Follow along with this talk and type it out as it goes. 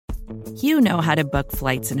You know how to book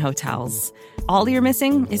flights and hotels. All you're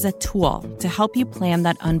missing is a tool to help you plan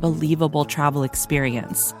that unbelievable travel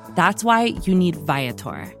experience. That's why you need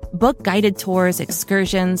Viator. Book guided tours,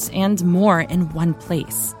 excursions, and more in one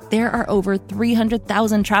place. There are over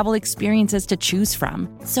 300,000 travel experiences to choose from,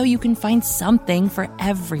 so you can find something for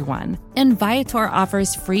everyone. And Viator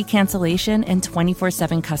offers free cancellation and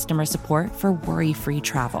 24/7 customer support for worry-free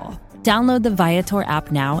travel. Download the Viator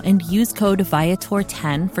app now and use code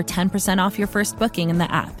Viator10 for 10% off your first booking in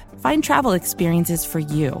the app. Find travel experiences for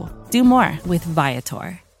you. Do more with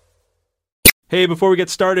Viator. Hey, before we get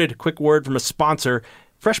started, quick word from a sponsor,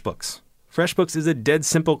 FreshBooks. FreshBooks is a dead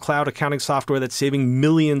simple cloud accounting software that's saving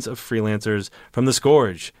millions of freelancers from the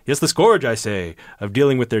scourge. Yes, the scourge, I say, of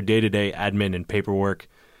dealing with their day-to-day admin and paperwork.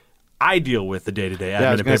 I deal with the day-to-day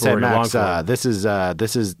admin and paperwork. Max, this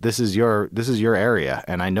is your area,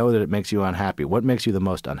 and I know that it makes you unhappy. What makes you the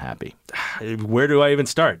most unhappy? Where do I even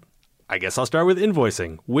start? I guess I'll start with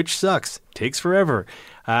invoicing, which sucks, takes forever.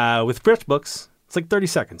 With FreshBooks, it's like 30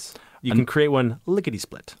 seconds. You can create one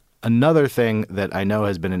lickety-split. Another thing that I know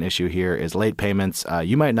has been an issue here is late payments.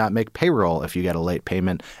 You might not make payroll if you get a late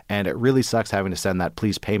payment, and it really sucks having to send that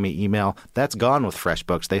please pay me email. That's gone with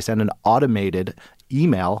FreshBooks. They send an automated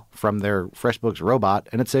email from their FreshBooks robot,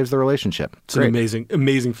 and it saves the relationship. It's an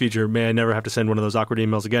amazing feature. May I never have to send one of those awkward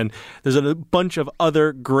emails again. There's a bunch of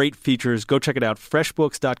other great features. Go check it out,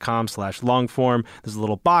 freshbooks.com/longform. There's a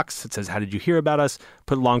little box that says, how did you hear about us?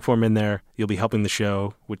 Put longform in there. You'll be helping the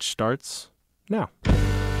show, which starts now.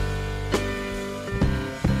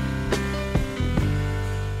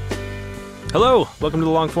 Hello, welcome to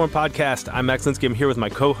the Longform Podcast. I'm Max Linsky. I'm here with my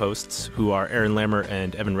co-hosts, who are Aaron Lammer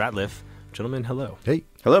and Evan Ratliff. Gentlemen, hello. Hey.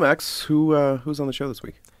 Hello, Max. Who's on the show this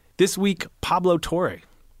week? This week, Pablo Torre,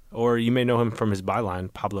 or you may know him from his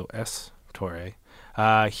byline, Pablo S. Torre.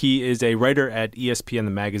 He is a writer at ESPN,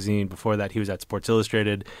 the magazine. Before that, he was at Sports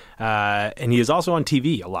Illustrated. And he is also on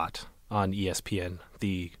TV a lot on ESPN,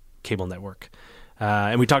 the cable network.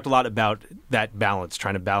 And we talked a lot about that balance,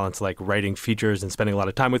 trying to balance like writing features and spending a lot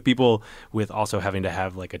of time with people with also having to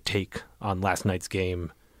have like a take on last night's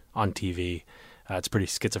game on TV. It's a pretty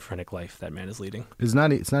schizophrenic life that man is leading. It's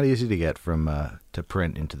not easy to get from to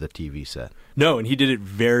print into the TV set. No, and he did it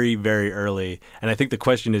very, very early. And I think the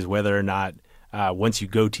question is whether or not once you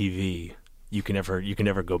go TV, you can ever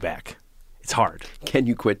go back. It's hard. Can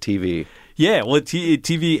you quit TV? Yeah, well,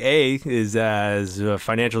 TV is a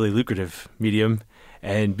financially lucrative medium,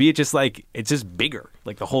 and B, it's just bigger.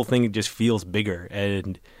 Like the whole thing just feels bigger.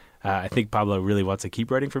 And I think Pablo really wants to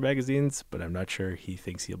keep writing for magazines, but I'm not sure he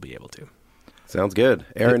thinks he'll be able to. Sounds good.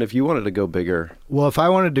 Aaron, if you wanted to go bigger. Well, if I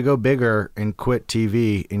wanted to go bigger and quit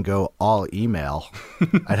TV and go all email,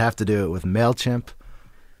 I'd have to do it with MailChimp.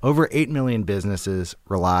 Over 8 million businesses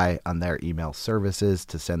rely on their email services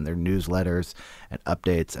to send their newsletters and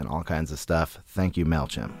updates and all kinds of stuff. Thank you,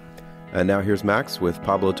 MailChimp. And now here's Max with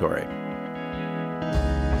Pablo Torre.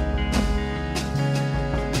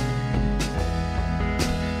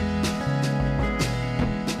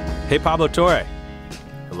 Hey, Pablo Torre.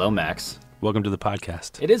 Hello, Max. Welcome to the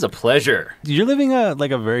podcast. It is a pleasure. You're living a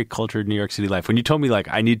very cultured New York City life. When you told me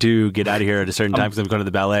I need to get out of here at a certain time because I'm going to the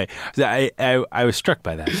ballet, I was struck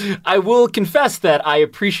by that. I will confess that I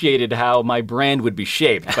appreciated how my brand would be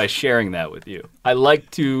shaped by sharing that with you. I like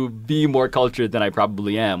to be more cultured than I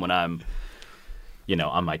probably am when I'm,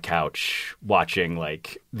 on my couch watching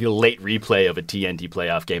the late replay of a TNT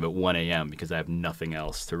playoff game at 1 a.m. because I have nothing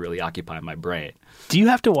else to really occupy my brain. Do you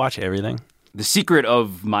have to watch everything? The secret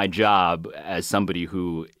of my job as somebody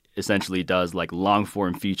who essentially does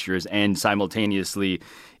long-form features and simultaneously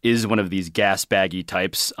is one of these gas-baggy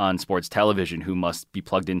types on sports television who must be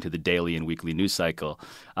plugged into the daily and weekly news cycle.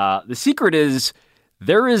 The secret is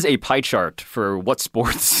there is a pie chart for what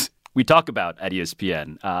sports we talk about at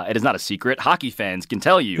ESPN. It is not a secret. Hockey fans can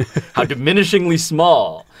tell you how diminishingly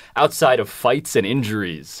small, outside of fights and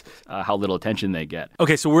injuries, how little attention they get.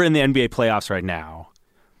 Okay, so we're in the NBA playoffs right now.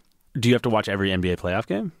 Do you have to watch every NBA playoff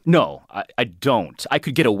game? No, I don't. I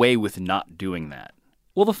could get away with not doing that.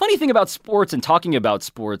 Well, the funny thing about sports and talking about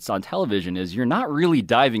sports on television is you're not really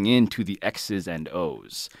diving into the X's and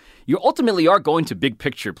O's. You ultimately are going to big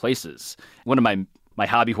picture places. One of my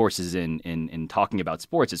hobby horses in talking about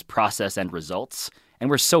sports is process and results. And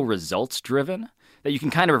we're so results driven that you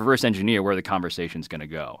can kind of reverse engineer where the conversation's going to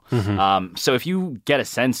go. Mm-hmm. So if you get a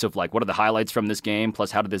sense of what are the highlights from this game,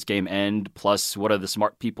 plus how did this game end, plus what are the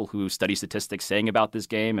smart people who study statistics saying about this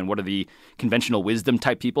game, and what are the conventional wisdom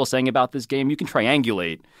type people saying about this game, you can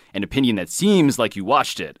triangulate an opinion that seems like you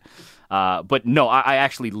watched it. But no, I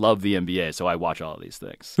actually love the NBA, so I watch all of these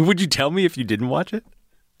things. Would you tell me if you didn't watch it?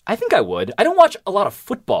 I think I would. I don't watch a lot of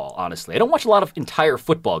football, honestly. I don't watch a lot of entire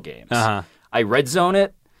football games. Uh-huh. I red zone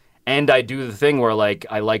it, and I do the thing where like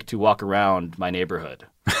I like to walk around my neighborhood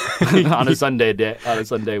on a Sunday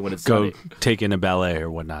when it's Go sunny. take in a ballet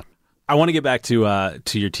or whatnot. I want to get back to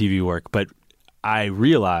your TV work, but I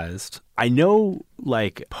realized I know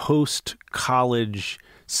like post-college,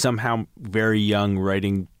 somehow very young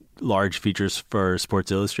writing large features for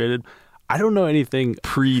Sports Illustrated. I don't know anything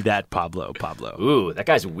pre that Pablo. Ooh, that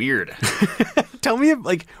guy's weird. Tell me,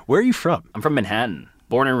 like, where are you from? I'm from Manhattan.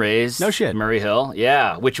 Born and raised. No shit. Murray Hill.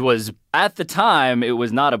 Yeah, which was, at the time, it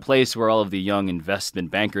was not a place where all of the young investment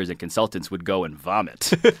bankers and consultants would go and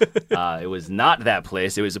vomit. It was not that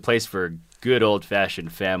place. It was a place for good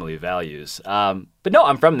old-fashioned family values. But no,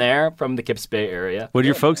 I'm from there, from the Kips Bay area. What do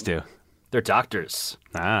your folks do? They're doctors,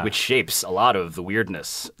 which shapes a lot of the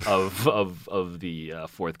weirdness of the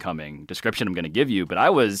forthcoming description I'm going to give you. But I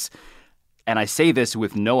was... And I say this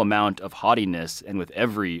with no amount of haughtiness and with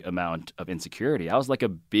every amount of insecurity. I was like a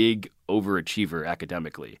big overachiever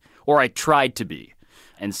academically, or I tried to be.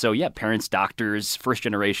 And so, yeah, parents, doctors,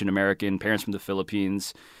 first-generation American, parents from the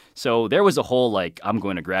Philippines. So there was a whole, like, I'm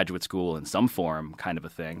going to graduate school in some form kind of a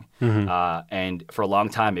thing. And for a long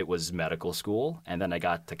time, it was medical school. And then I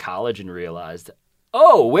got to college and realized,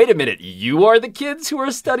 oh, wait a minute, you are the kids who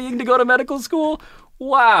are studying to go to medical school?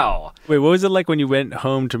 Wow. Wait, what was it like when you went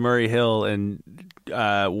home to Murray Hill and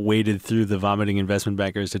waded through the vomiting investment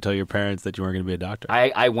bankers to tell your parents that you weren't going to be a doctor?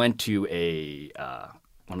 I went to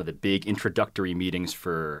one of the big introductory meetings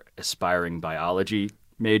for aspiring biology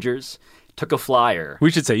majors. Took a flyer. We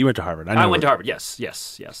should say you went to Harvard. I went to Harvard. Yes.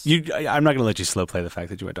 I'm not going to let you slow play the fact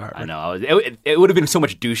that you went to Harvard. I know. It would have been so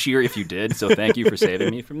much douchier if you did, so thank you for saving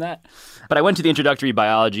me from that. But I went to the introductory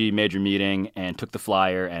biology major meeting and took the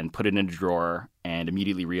flyer and put it in a drawer and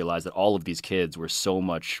immediately realized that all of these kids were so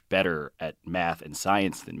much better at math and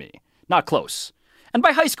science than me. Not close. And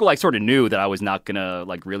by high school, I sort of knew that I was not going to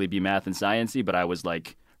like really be math and sciencey, but I was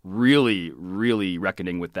like really, really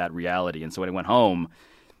reckoning with that reality. And so when I went home,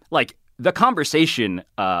 like, the conversation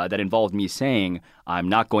that involved me saying I'm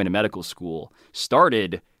not going to medical school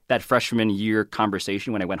started that freshman year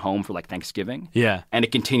conversation when I went home for like Thanksgiving. Yeah. And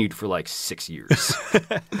it continued for like 6 years.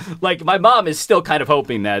 Like my mom is still kind of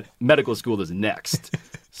hoping that medical school is next.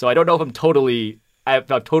 So I don't know if I've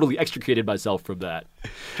totally extricated myself from that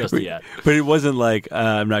just yet. But it wasn't like,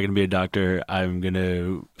 I'm not going to be a doctor, I'm going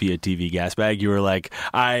to be a TV gas bag. You were like,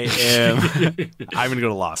 I'm going to go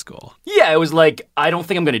to law school. Yeah, it was like, I don't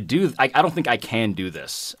think I can do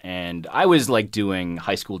this. And I was like doing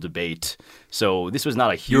high school debate. So this was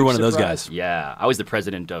not a huge You were one of those surprise. guys. Yeah, I was the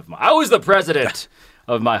president of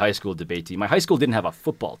my high school debate team. My high school didn't have a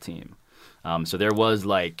football team. So there was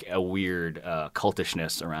like a weird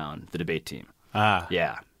cultishness around the debate team.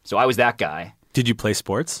 Yeah. So I was that guy. Did you play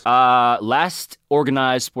sports? Last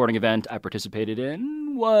organized sporting event I participated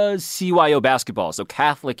in was CYO basketball. So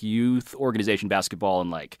Catholic Youth Organization basketball in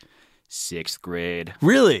like 6th grade.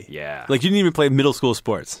 Really? Yeah. Like you didn't even play middle school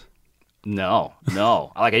sports? No.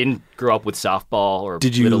 Like I didn't grow up with softball or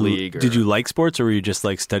Little League. Did you like sports, or were you just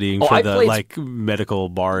like studying for like medical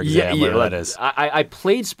bar exam, whatever that is? I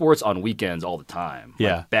played sports on weekends all the time.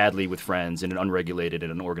 Yeah. Like badly with friends in an unregulated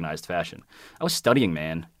and unorganized fashion. I was studying,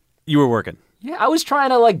 man. You were working. Yeah, I was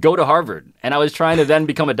trying to like go to Harvard, and I was trying to then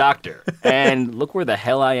become a doctor. And look where the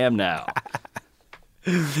hell I am now.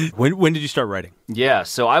 When did you start writing? Yeah,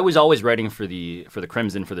 so I was always writing for the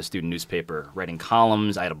Crimson, for the student newspaper, writing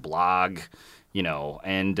columns. I had a blog,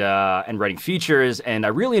 and writing features, and I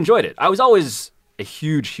really enjoyed it. I was always a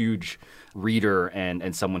huge reader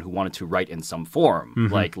and someone who wanted to write in some form.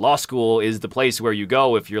 Mm-hmm. Like law school is the place where you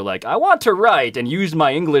go if you're like, I want to write and use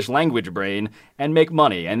my English language brain and make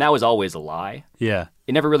money. And that was always a lie. Yeah.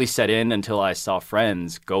 It never really set in until I saw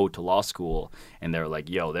friends go to law school and they're like,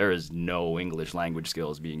 yo, there is no English language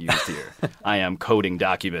skills being used here. I am coding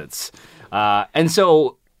documents. And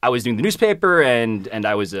so I was doing the newspaper and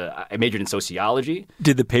I majored in sociology.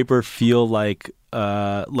 Did the paper feel like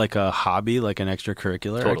a hobby, like an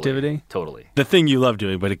extracurricular activity? Totally. The thing you love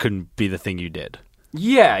doing, but it couldn't be the thing you did.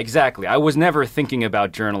 Yeah, exactly. I was never thinking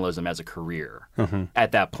about journalism as a career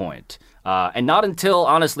at that point. And not until,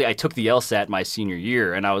 honestly, I took the LSAT my senior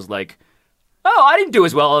year and I was like, oh, I didn't do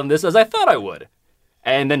as well on this as I thought I would.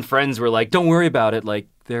 And then friends were like, don't worry about it. Like,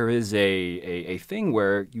 there is a thing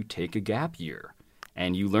where you take a gap year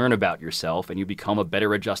and you learn about yourself and you become a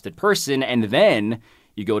better adjusted person and then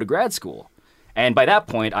you go to grad school. And by that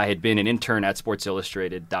point, I had been an intern at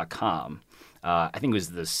SportsIllustrated.com. I think it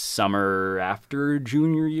was the summer after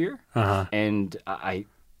junior year. And I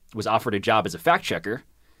was offered a job as a fact checker.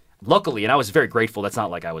 Luckily, and I was very grateful, that's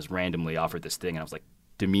not like I was randomly offered this thing and I was like,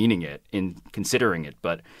 demeaning it in considering it.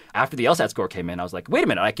 But after the LSAT score came in, I was like, wait a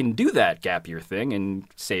minute, I can do that gap year thing and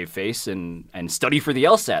save face and study for the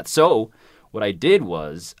LSAT. So what I did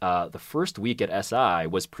was the first week at SI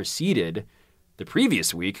was preceded the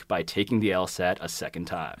previous week by taking the LSAT a second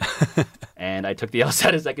time. And I took the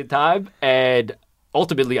LSAT a second time, and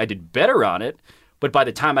ultimately I did better on it. But by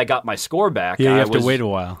the time I got my score back, Yeah, you have to wait a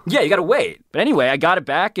while. Yeah, you got to wait. But anyway, I got it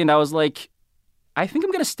back, and I was like, I think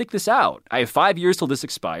I'm going to stick this out. I have 5 years till this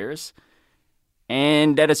expires.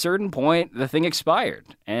 And at a certain point, the thing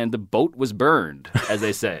expired, and the boat was burned, as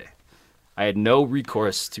they say. I had no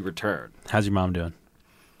recourse to return. How's your mom doing?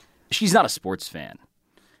 She's not a sports fan.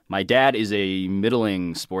 My dad is a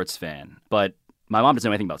middling sports fan, but my mom doesn't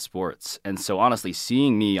know anything about sports. And so honestly,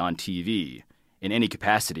 seeing me on TV in any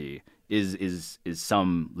capacity is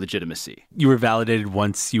some legitimacy. You were validated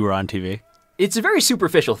once you were on TV? It's a very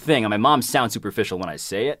superficial thing, and my mom sounds superficial when I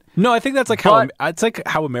say it. No, I think that's like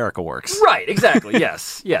how America works. Right, exactly.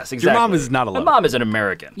 Yes, exactly. Your mom is not alone. My mom is an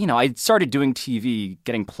American. You know, I started doing TV,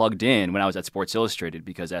 getting plugged in when I was at Sports Illustrated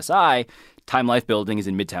because SI, Time Life Building, is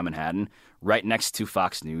in Midtown Manhattan, right next to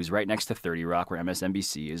Fox News, right next to 30 Rock, where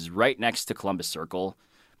MSNBC is, right next to Columbus Circle,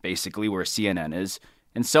 basically where CNN is.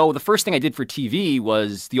 And so the first thing I did for TV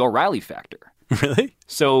was the O'Reilly Factor. Really?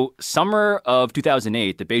 So summer of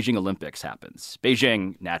 2008, the Beijing Olympics happens.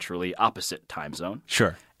 Beijing, naturally, opposite time zone.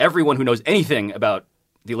 Sure. Everyone who knows anything about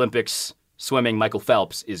the Olympics, swimming, Michael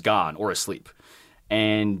Phelps, is gone or asleep.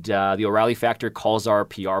 And the O'Reilly Factor calls our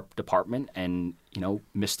PR department and,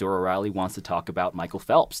 Mr. O'Reilly wants to talk about Michael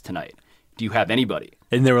Phelps tonight. Do you have anybody?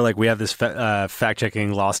 And they were like, we have this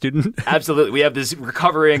fact-checking law student. Absolutely. We have this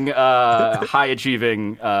recovering,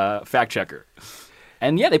 high-achieving fact checker.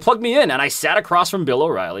 And yeah, they plugged me in, and I sat across from Bill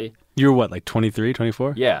O'Reilly. You were what, like 23,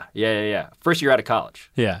 24? Yeah. First year out of college.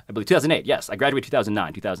 Yeah. I believe 2008. Yes, I graduated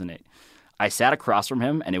 2008. I sat across from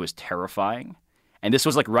him, and it was terrifying. And this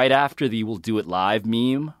was like right after the "We'll Do It Live"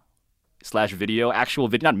 meme / video, actual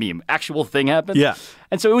video, not meme, actual thing happened. Yeah.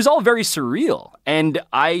 And so it was all very surreal. And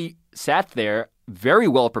I sat there very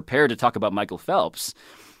well prepared to talk about Michael Phelps,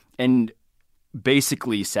 and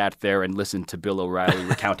basically sat there and listened to Bill O'Reilly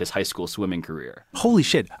recount his high school swimming career. Holy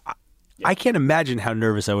shit. I can't imagine how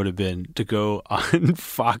nervous I would have been to go on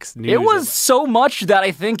Fox News. It was so much that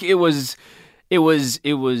I think it was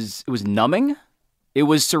numbing. It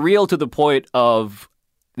was surreal to the point of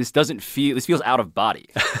this feels out of body.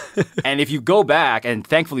 And if you go back, and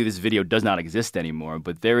thankfully this video does not exist anymore,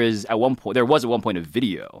 but there was at one point a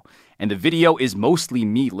video, and the video is mostly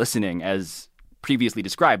me listening as previously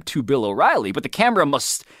described to Bill O'Reilly, but the camera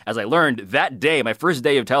must, as I learned that day, my first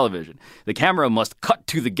day of television, the camera must cut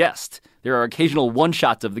to the guest. There are occasional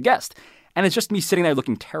one-shots of the guest, and it's just me sitting there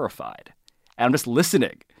looking terrified, and I'm just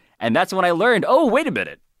listening. And that's when I learned, oh, wait a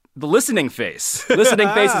minute, the listening face. Listening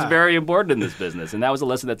face is very important in this business, and that was a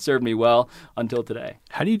lesson that served me well until today.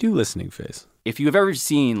 How do you do listening face? If you've ever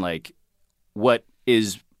seen like what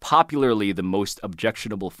is popularly the most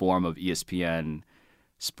objectionable form of ESPN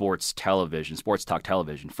sports talk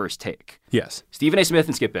television, First Take. Yes. Stephen A. Smith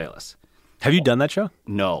and Skip Bayless. Have you done that show?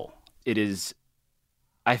 No. It is,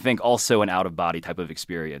 I think, also an out-of-body type of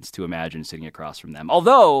experience to imagine sitting across from them.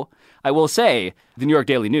 Although, I will say, the New York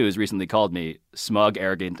Daily News recently called me smug,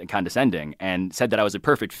 arrogant, and condescending and said that I was a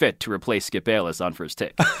perfect fit to replace Skip Bayless on First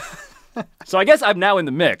Take. So I guess I'm now in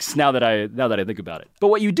the mix now that I think about it. But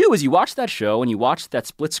what you do is you watch that show and you watch that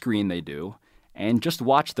split screen they do and just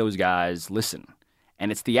watch those guys listen.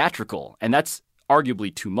 And it's theatrical, and that's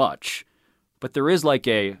arguably too much. But there is like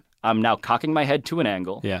I'm now cocking my head to an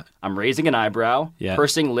angle. Yeah. I'm raising an eyebrow,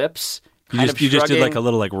 pursing lips, You just did like a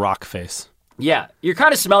little like rock face. Yeah. You're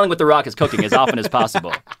kind of smelling what the rock is cooking as often as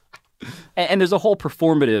possible. And there's a whole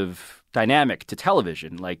performative dynamic to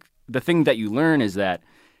television. Like the thing that you learn is that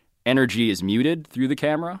energy is muted through the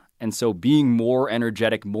camera. And so being more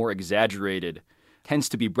energetic, more exaggerated tends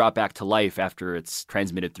to be brought back to life after it's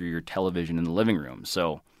transmitted through your television in the living room.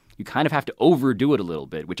 So you kind of have to overdo it a little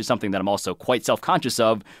bit, which is something that I'm also quite self-conscious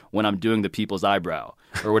of when I'm doing the people's eyebrow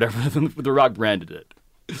or whatever The Rock branded it.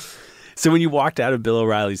 So when you walked out of Bill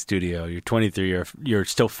O'Reilly's studio, you're 23, you're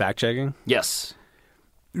still fact-checking? Yes.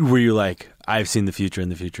 Were you like, I've seen the future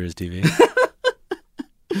and the future is TV?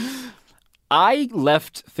 I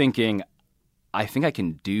left thinking, I think I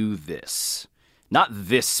can do this. Not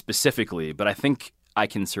this specifically, but I think I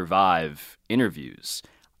can survive interviews.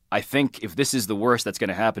 I think if this is the worst that's going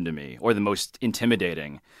to happen to me, or the most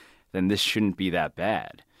intimidating, then this shouldn't be that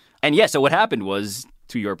bad. And yeah, so what happened was,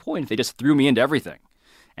 to your point, they just threw me into everything.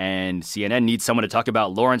 and CNN needs someone to talk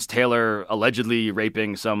about Lawrence Taylor allegedly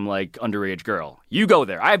raping some like underage girl. You go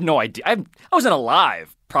there. I have no idea. I wasn't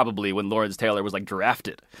alive probably when Lawrence Taylor was like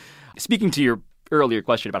drafted. Speaking to your earlier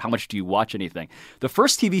question about how much do you watch anything, the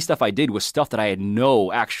first TV stuff I did was stuff that I had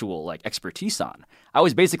no actual like expertise on. I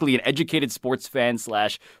was basically an educated sports fan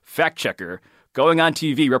 / fact checker going on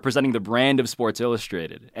TV representing the brand of Sports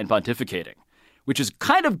Illustrated and pontificating, which is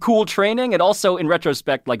kind of cool training and also, in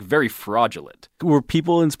retrospect, like very fraudulent. Were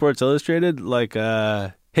people in Sports Illustrated like,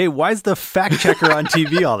 hey, why is the fact checker on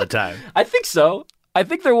TV all the time? I think so. I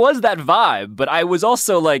think there was that vibe, but I was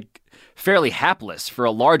also like fairly hapless for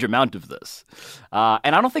a large amount of this.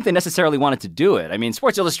 And I don't think they necessarily wanted to do it. I mean,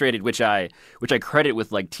 Sports Illustrated, which I credit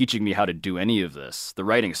with like teaching me how to do any of this, the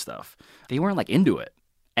writing stuff, they weren't like into it.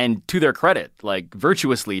 And to their credit, like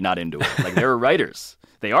virtuously not into it. Like they were writers.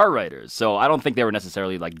 They are writers. So I don't think they were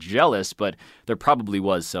necessarily like jealous, but there probably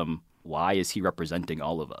was some, why is he representing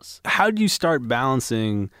all of us? How do you start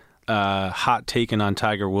balancing hot taking on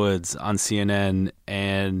Tiger Woods on CNN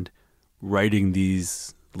and writing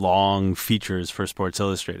these long features for Sports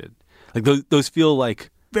Illustrated? Like those feel like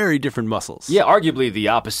very different muscles. Yeah, arguably the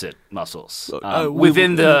opposite muscles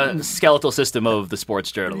within the skeletal system of the sports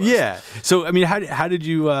journalist. Yeah. So I mean, how did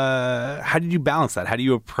you balance that? How do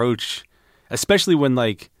you approach, especially when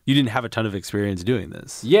like you didn't have a ton of experience doing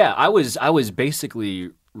this? Yeah, I was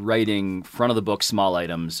basically writing front of the book small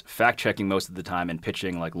items, fact checking most of the time, and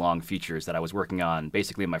pitching like long features that I was working on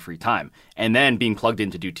basically in my free time, and then being plugged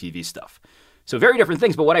in to do TV stuff. So very different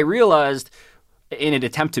things. But what I realized in an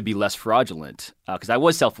attempt to be less fraudulent, because I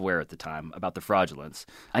was self-aware at the time about the fraudulence,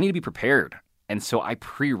 I need to be prepared. And so I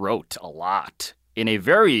pre-wrote a lot in a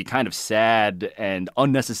very kind of sad and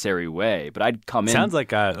unnecessary way. But I'd come in. Sounds like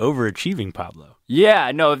overachieving Pablo.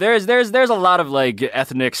 Yeah, no, there's a lot of like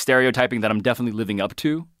ethnic stereotyping that I'm definitely living up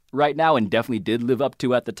to right now and definitely did live up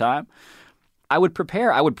to at the time. I would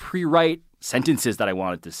pre-write sentences that I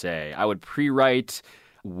wanted to say. I would pre-write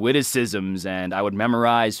witticisms and I would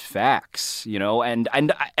memorize facts,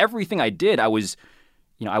 and everything I did, I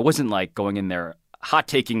wasn't like going in there hot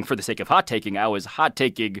taking for the sake of hot taking. I was hot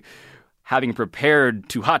taking having prepared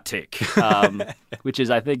to hot take, which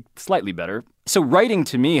is, I think, slightly better. So writing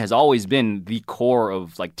to me has always been the core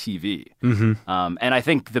of like TV. Mm-hmm. And I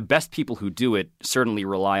think the best people who do it certainly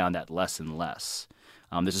rely on that less and less.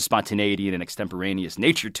 There's a spontaneity and an extemporaneous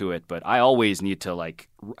nature to it, but I always need to like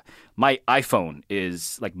my iPhone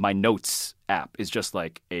is like my notes app is just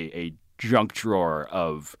like a junk drawer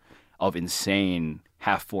of insane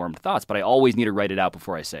half-formed thoughts, but I always need to write it out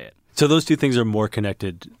before I say it. So those two things are more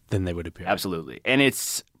connected than they would appear. Absolutely. And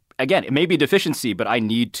it's, again, it may be a deficiency, but I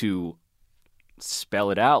need to spell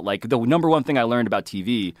it out. Like the number one thing I learned about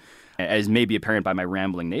TV, as may be apparent by my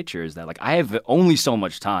rambling nature, is that like I have only so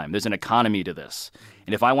much time. There's an economy to this.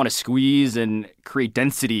 And if I want to squeeze and create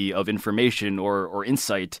density of information or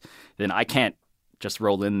insight, then I can't just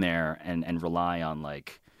roll in there and rely on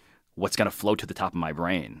like what's going to float to the top of my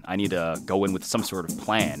brain. I need to go in with some sort of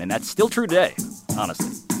plan. And that's still true today,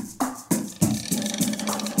 honestly.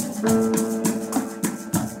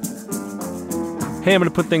 Hey, I'm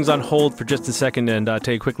going to put things on hold for just a second and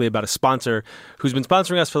tell you quickly about a sponsor who's been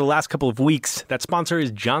sponsoring us for the last couple of weeks. That sponsor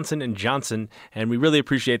is Johnson & Johnson, and we really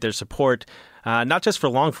appreciate their support, not just for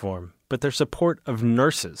long form, but their support of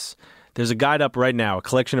nurses. There's a guide up right now, a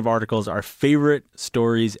collection of articles, our favorite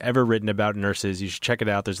stories ever written about nurses. You should check it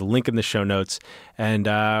out. There's a link in the show notes. And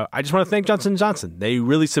I just want to thank Johnson & Johnson. They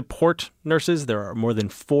really support nurses. There are more than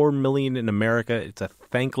 4 million in America. It's a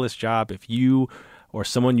thankless job. If you or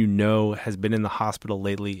someone you know has been in the hospital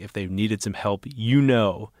lately, if they've needed some help, you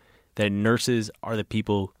know that nurses are the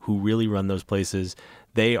people who really run those places.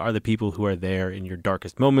 They are the people who are there in your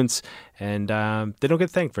darkest moments, and they don't get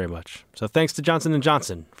thanked very much. So thanks to Johnson &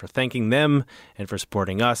 Johnson for thanking them and for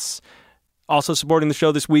supporting us. Also supporting the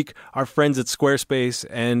show this week, our friends at Squarespace.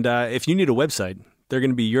 And if you need a website, they're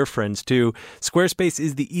going to be your friends too. Squarespace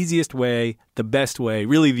is the easiest way, the best way,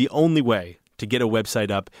 really the only way to get a website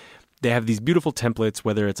up. They have these beautiful templates,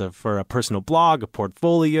 whether it's for a personal blog, a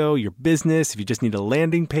portfolio, your business. If you just need a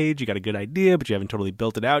landing page, you got a good idea, but you haven't totally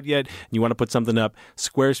built it out yet, and you want to put something up,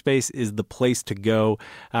 Squarespace is the place to go.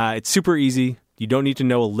 It's super easy. You don't need to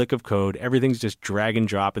know a lick of code. Everything's just drag and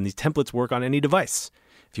drop, and these templates work on any device.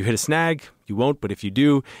 If you hit a snag, you won't, but if you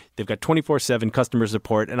do, they've got 24/7 customer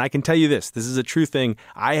support. And I can tell you this is a true thing.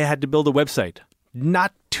 I had to build a website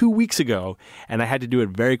not 2 weeks ago, and I had to do it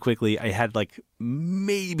very quickly. I had like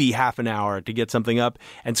maybe half an hour to get something up,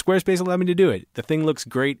 and Squarespace allowed me to do it. The thing looks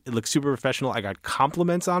great. It looks super professional. I got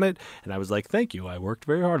compliments on it, and I was like, thank you. I worked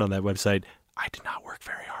very hard on that website. I did not work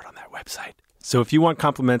very hard on that website. So if you want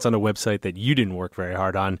compliments on a website that you didn't work very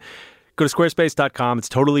hard on, go to squarespace.com. It's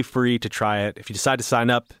totally free to try it. If you decide to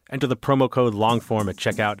sign up, enter the promo code LONGFORM at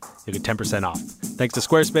checkout. You'll get 10% off. Thanks to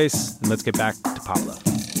Squarespace, and let's get back to Pablo.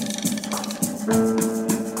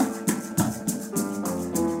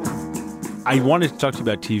 I wanted to talk to you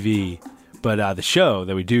about TV, but the show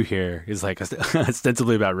that we do here is like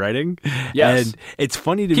ostensibly about writing. Yes. And it's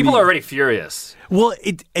funny to me. People are already furious. Well,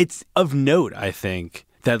 it's of note, I think,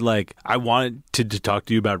 that like I wanted to talk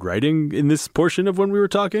to you about writing in this portion of when we were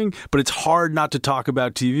talking, but it's hard not to talk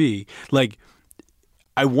about TV. Like,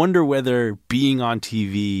 I wonder whether being on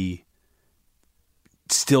TV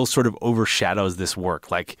still sort of overshadows this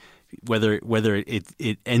work. Like, whether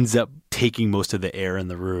it ends up taking most of the air in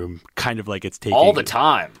the room, kind of like it's taking all the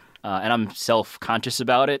time. And I'm self-conscious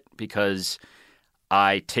about it because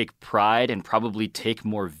I take pride and probably take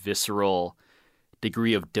more visceral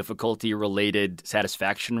degree of difficulty-related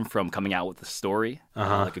satisfaction from coming out with a story.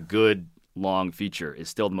 Like a good, long feature is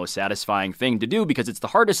still the most satisfying thing to do because it's the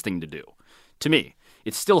hardest thing to do. To me,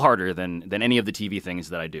 it's still harder than any of the TV things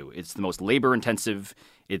that I do. It's the most labor-intensive.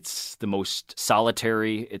 It's the most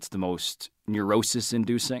solitary. It's the most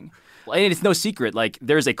neurosis-inducing. And it's no secret, like,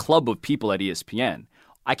 there's a club of people at ESPN.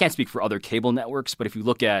 I can't speak for other cable networks, but if you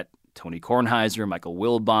look at Tony Kornheiser, Michael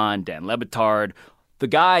Wilbon, Dan Le Batard, the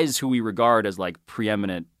guys who we regard as like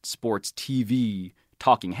preeminent sports TV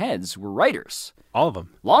talking heads were writers. all of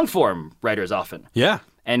them. Long-form writers often. Yeah.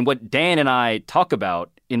 And what Dan and I talk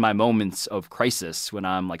about in my moments of crisis when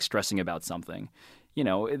I'm like stressing about something, you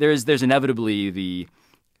know, there's inevitably the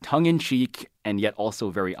tongue-in-cheek and yet also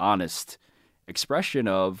very honest expression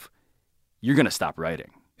of you're going to stop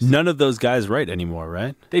writing. None of those guys write anymore,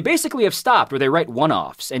 right? They basically have stopped, or they write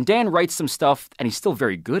one-offs. And Dan writes some stuff, and he's still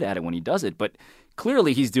very good at it when he does it, but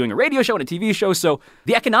clearly he's doing a radio show and a TV show, so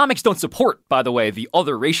the economics don't support, by the way, the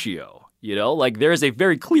other ratio. You know, like there is a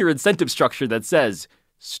very clear incentive structure that says,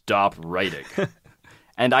 stop writing.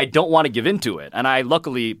 And I don't want to give into it. And I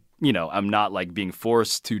luckily, you know, I'm not like being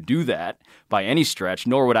forced to do that by any stretch,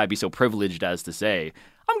 nor would I be so privileged as to say,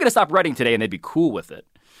 I'm going to stop writing today, and they'd be cool with it.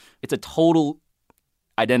 It's a total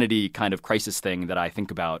identity kind of crisis thing that I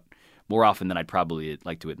think about more often than I'd probably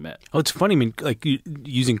like to admit. Oh, it's funny. I mean, like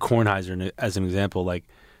using Kornheiser as an example, like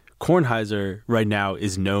Kornheiser right now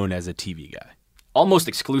is known as a TV guy. Almost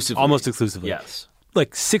exclusively. Yes.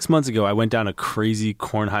 Like 6 months ago, I went down a crazy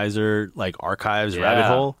Kornheiser like archives rabbit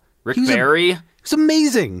hole. Rick Barry. It was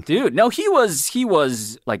amazing. Dude, no, he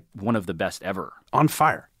was like one of the best ever. On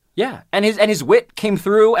fire. Yeah, and his wit came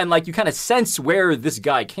through, and like you kind of sense where this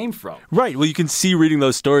guy came from. Right. Well, you can see reading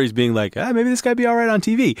those stories being like, maybe this guy'd be all right on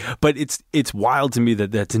TV. But it's wild to me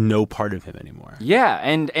that that's no part of him anymore. Yeah,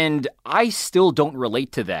 and I still don't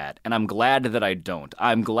relate to that, and I'm glad that I don't.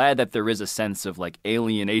 I'm glad that there is a sense of like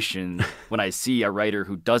alienation when I see a writer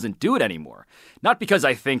who doesn't do it anymore. Not because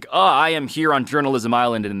I think, I am here on Journalism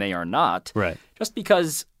Island and they are not. Right. Just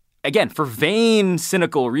because, again, for vain,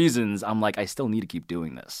 cynical reasons, I'm like, I still need to keep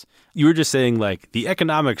doing this. You were just saying, like, the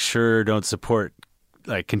economics sure don't support,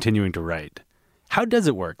 like, continuing to write. How does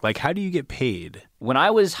it work? Like, how do you get paid? When I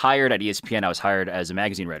was hired at ESPN, I was hired as a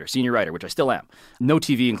magazine writer, senior writer, which I still am. No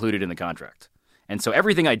TV included in the contract. And so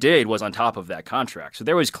everything I did was on top of that contract. So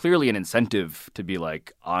there was clearly an incentive to be,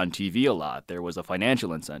 like, on TV a lot. There was a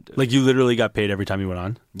financial incentive. Like, you literally got paid every time you went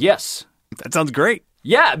on? Yes. That sounds great.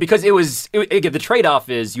 Yeah, because the trade-off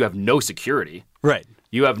is you have no security. Right.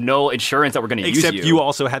 You have no insurance that we're going to use you. Except you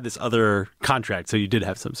also had this other contract, so you did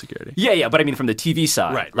have some security. Yeah, but I mean from the TV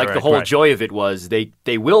side. The whole joy of it was they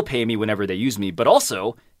will pay me whenever they use me, but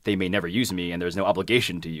also they may never use me, and there's no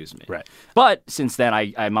obligation to use me. Right. But since then,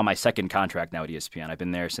 I'm on my second contract now at ESPN. I've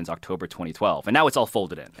been there since October 2012, and now it's all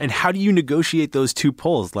folded in. And how do you negotiate those two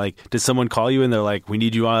polls? Like, does someone call you and they're like, we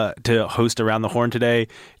need you to host Around the Horn today,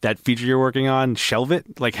 that feature you're working on, shelve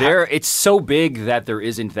it? Like, it's so big that there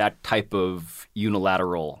isn't that type of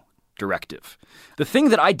unilateral directive. The thing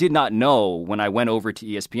that I did not know when I went over to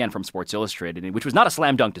ESPN from Sports Illustrated, which was not a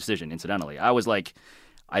slam dunk decision, incidentally, I was like,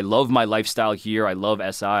 I love my lifestyle here. I love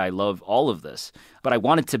SI. I love all of this. But I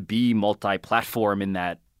wanted to be multi-platform in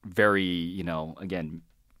that very, again,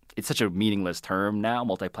 it's such a meaningless term now,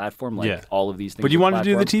 multi-platform, all of these things. But you wanted to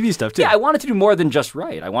do the TV stuff, too. Yeah, I wanted to do more than just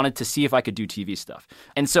write. I wanted to see if I could do TV stuff.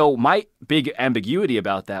 And so my big ambiguity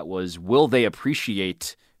about that was, will they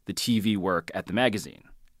appreciate the TV work at the magazine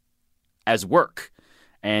as work?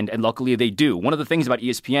 And luckily they do. One of the things about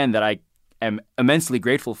ESPN that I am immensely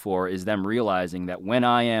grateful for is them realizing that when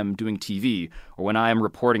I am doing TV or when I am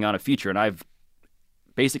reporting on a feature, and I've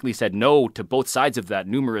basically said no to both sides of that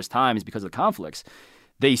numerous times because of the conflicts,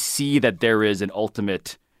 they see that there is an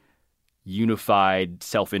ultimate unified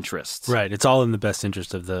self-interest. Right. It's all in the best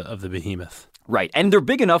interest of the behemoth. Right. And they're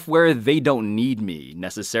big enough where they don't need me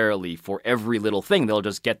necessarily for every little thing. They'll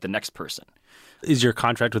just get the next person. Is your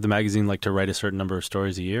contract with the magazine like to write a certain number of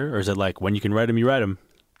stories a year? Or is it like when you can write them, you write them?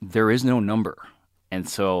 There is no number. And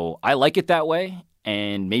so I like it that way.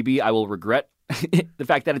 And maybe I will regret the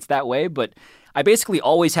fact that it's that way. But I basically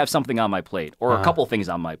always have something on my plate or a couple things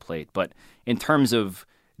on my plate. But in terms of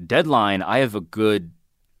deadline, I have a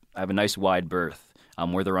nice wide berth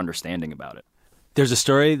where they're understanding about it. There's a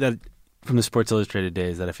story that from the Sports Illustrated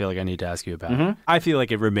days that I feel like I need to ask you about. Mm-hmm. I feel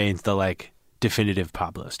like it remains the like definitive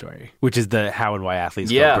Pablo story, which is the how and why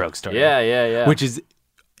athletes go broke story. Yeah. Which is,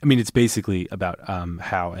 I mean, it's basically about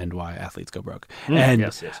how and why athletes go broke. And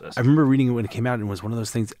Yes. I remember reading it when it came out, and it was one of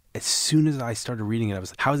those things. As soon as I started reading it, I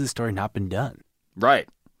was like, how has this story not been done? Right.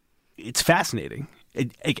 It's fascinating.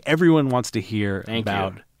 Everyone wants to hear Thank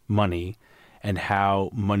about you. money and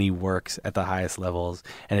how money works at the highest levels.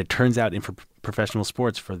 And it turns out in professional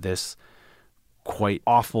sports, for this quite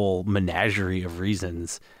awful menagerie of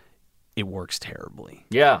reasons, it works terribly.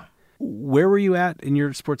 Yeah. Where were you at in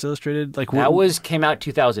your Sports Illustrated? Like Came out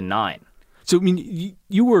 2009. So, I mean,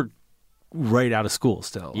 you were right out of school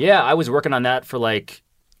still. Yeah, I was working on that for like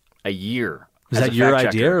a year. Was that your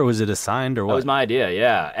idea, or was it assigned, or what? That was my idea,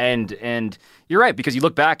 yeah. And you're right, because you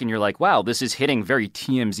look back and you're like, wow, this is hitting very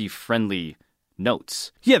TMZ-friendly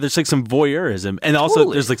notes. Yeah, there's like some voyeurism. And also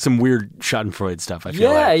Totally. there's like some weird Schadenfreude stuff, I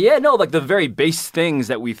feel like. No, like the very base things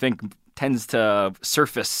that we think tends to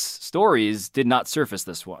surface stories did not surface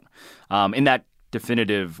this one in that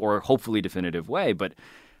definitive or hopefully definitive way. But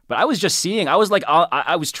I was just seeing, I was like,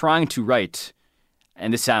 I was trying to write,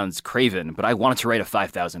 and this sounds craven, but I wanted to write a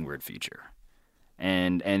 5,000-word feature.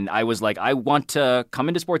 And I was like, I want to come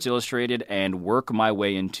into Sports Illustrated and work my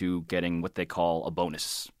way into getting what they call a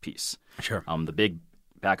bonus piece. Sure. The big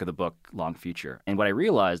back of the book long feature. And what I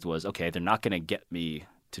realized was, okay, they're not going to get me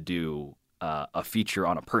to do a feature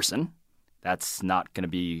on a person. That's not going to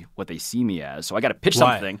be what they see me as. So I got to pitch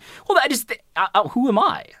Why? something. Well, who am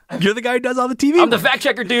I? You're the guy who does all the TV. I'm the fact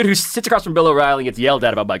checker dude who sits across from Bill O'Reilly and gets yelled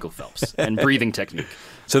at about Michael Phelps and breathing technique.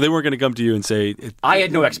 So they weren't going to come to you and say... I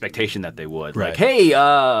had no expectation that they would. Right. Like, hey,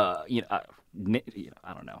 I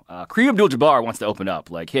don't know. Kareem Abdul-Jabbar wants to open up.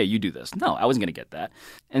 Like, hey, you do this. No, I wasn't going to get that.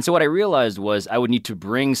 And so what I realized was I would need to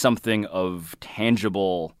bring something of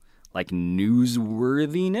tangible, like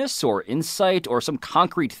newsworthiness or insight or some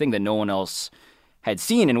concrete thing that no one else had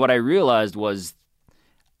seen. And what I realized was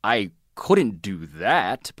I couldn't do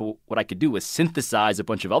that, but what I could do was synthesize a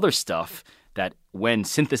bunch of other stuff that, when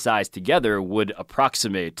synthesized together, would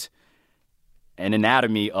approximate an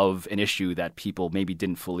anatomy of an issue that people maybe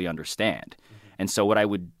didn't fully understand. Mm-hmm. And so what I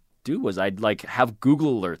would do was I'd like have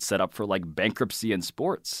Google alerts set up for like bankruptcy and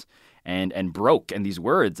sports and broke and these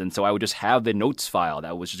words. And so I would just have the notes file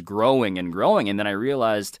that was just growing and growing. And then I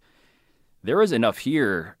realized there is enough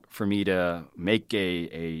here for me to make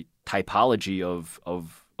a typology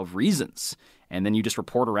of reasons. And then you just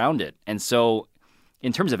report around it. And so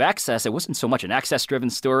in terms of access, it wasn't so much an access-driven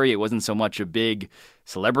story. It wasn't so much a big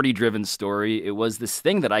celebrity-driven story. It was this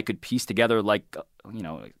thing that I could piece together like,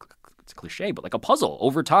 it's a cliche, but like a puzzle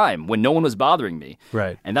over time when no one was bothering me.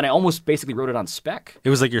 Right. And then I almost basically wrote it on spec. It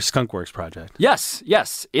was like your Skunkworks project.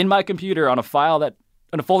 Yes. In my computer on a folder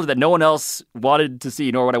that no one else wanted to see,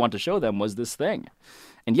 nor would I want to show them, was this thing.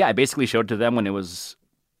 And yeah, I basically showed it to them when it was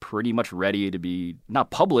pretty much ready to be not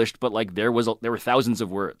published, but like there were thousands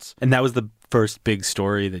of words. And that was the first big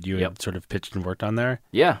story that you had sort of pitched and worked on there?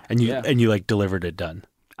 Yeah. And you like delivered it done?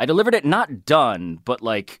 I delivered it not done, but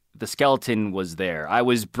like the skeleton was there. I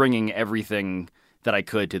was bringing everything that I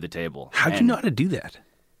could to the table. How'd you know how to do that?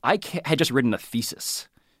 I had just written a thesis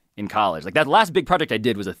in college. Like that last big project I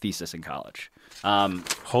did was a thesis in college.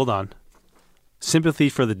 Hold on. Sympathy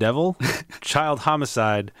for the Devil, Child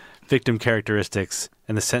Homicide, Victim Characteristics,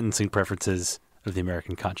 and the Sentencing Preferences of the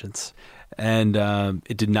American Conscience. And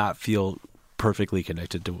it did not feel perfectly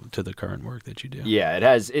connected to the current work that you do. Yeah,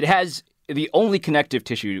 it has. The only connective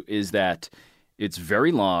tissue is that it's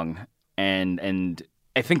very long, and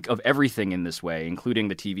I think of everything in this way, including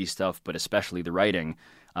the TV stuff, but especially the writing.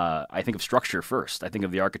 I think of structure first. I think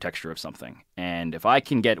of the architecture of something. And if I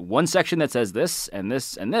can get one section that says this and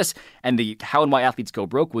this and this, and the how and why athletes go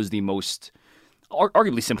broke was the most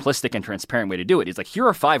arguably simplistic and transparent way to do it. It's like, here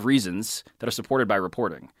are 5 reasons that are supported by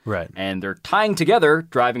reporting. Right. And they're tying together,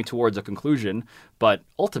 driving towards a conclusion. But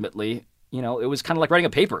ultimately, it was kind of like writing a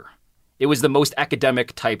paper. It was the most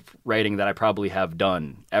academic type writing that I probably have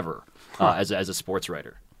done ever as a sports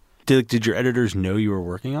writer. Did your editors know you were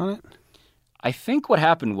working on it? I think what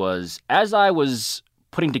happened was, as I was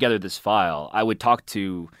putting together this file, I would talk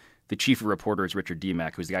to the chief of reporters, Richard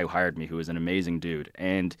Demack, who's the guy who hired me, who is an amazing dude.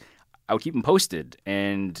 And I would keep him posted.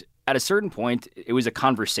 And at a certain point, it was a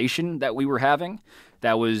conversation that we were having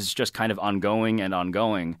that was just kind of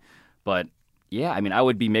ongoing. But yeah, I mean, I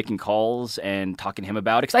would be making calls and talking to him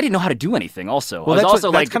about it because I didn't know how to do anything also. Well, I was that's,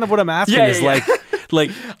 also that's kind of what I'm asking is like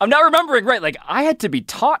I'm not remembering, right? Like I had to be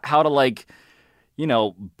taught how to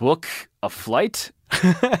book a flight,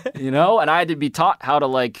 and I had to be taught how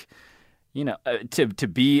to to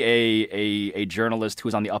be a journalist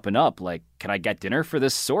who's on the up and up. Like, can I get dinner for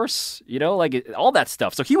this source? All that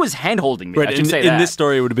stuff. So he was hand-holding me. Right. I should say that. In this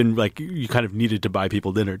story, it would have been like you kind of needed to buy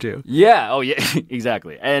people dinner too. Yeah. Oh, yeah.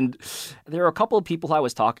 Exactly. And there were a couple of people I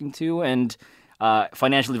was talking to, and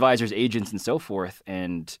financial advisors, agents, and so forth.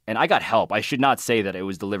 And I got help. I should not say that it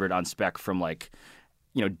was delivered on spec from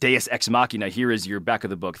Deus Ex Machina, here is your back of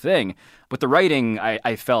the book thing. But the writing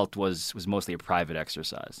I felt was mostly a private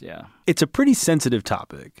exercise, yeah. It's a pretty sensitive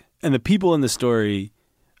topic, and the people in the story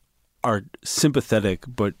are sympathetic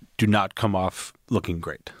but do not come off looking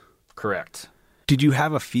great. Correct. Did you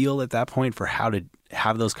have a feel at that point for how to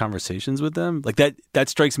have those conversations with them? Like that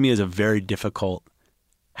strikes me as a very difficult.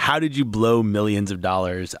 How did you blow millions of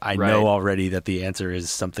dollars? I know already that the answer is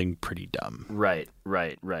something pretty dumb. Right.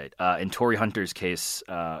 In Torii Hunter's case,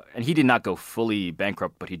 and he did not go fully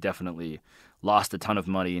bankrupt, but he definitely lost a ton of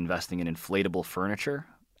money investing in inflatable furniture.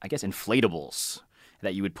 I guess inflatables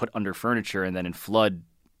that you would put under furniture and then in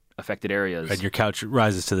flood-affected areas. And your couch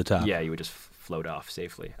rises to the top. Yeah, you would just float off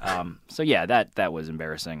safely. So yeah, that was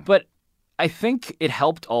embarrassing. But I think it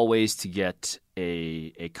helped always to get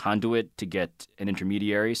a conduit, to get an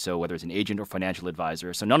intermediary, so whether it's an agent or financial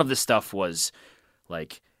advisor. So none of this stuff was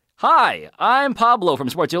like, hi, I'm Pablo from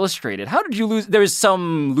Sports Illustrated. How did you lose? There was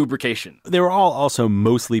some lubrication. They were all also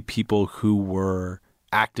mostly people who were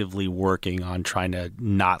actively working on trying to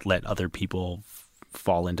not let other people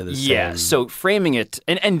fall into the same. Yeah, so framing it,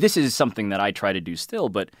 and this is something that I try to do still,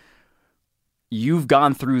 but you've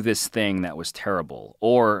gone through this thing that was terrible,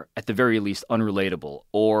 or at the very least unrelatable,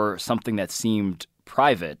 or something that seemed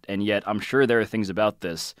private, and yet I'm sure there are things about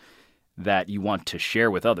this that you want to share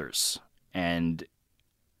with others. And,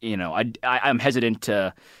 I'm hesitant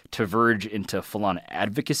to verge into full-on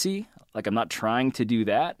advocacy. Like, I'm not trying to do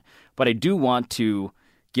that, but I do want to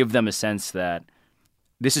give them a sense that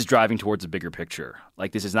this is driving towards a bigger picture.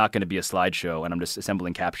 Like, this is not going to be a slideshow, and I'm just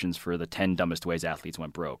assembling captions for the 10 dumbest ways athletes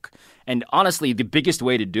went broke. And honestly, the biggest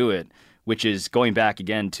way to do it, which is going back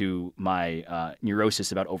again to my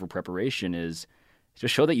neurosis about over-preparation, is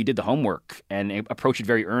just show that you did the homework and approach it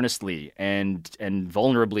very earnestly and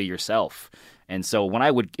vulnerably yourself. And so when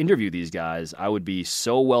I would interview these guys, I would be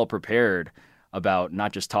so well prepared about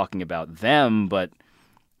not just talking about them, but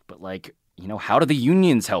like, how do the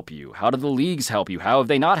unions help you? How do the leagues help you? How have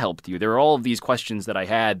they not helped you? There are all of these questions that I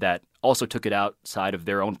had that also took it outside of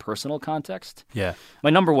their own personal context. Yeah. My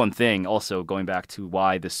number one thing, also going back to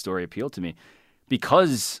why this story appealed to me,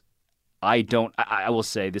 because I will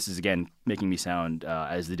say, this is again making me sound,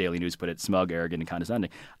 as the Daily News put it, smug, arrogant, and condescending.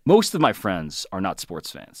 Most of my friends are not sports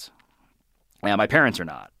fans. And my parents are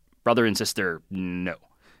not. Brother and sister, no.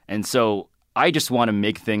 And so I just want to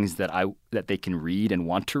make things that they can read and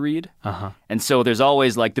want to read. Uh-huh. And so there's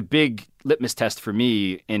always like the big litmus test for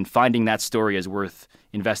me in finding that story is worth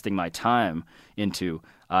investing my time into.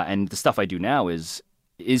 And the stuff I do now is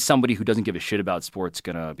somebody who doesn't give a shit about sports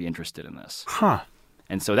going to be interested in this? Huh.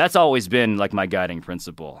 And so that's always been like my guiding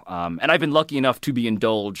principle. And I've been lucky enough to be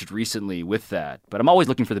indulged recently with that. But I'm always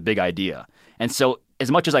looking for the big idea. And so as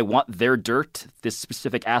much as I want their dirt, this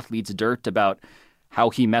specific athlete's dirt about how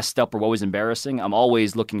he messed up or what was embarrassing, I'm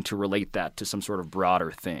always looking to relate that to some sort of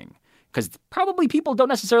broader thing. Because probably people don't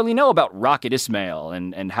necessarily know about Rocket Ismail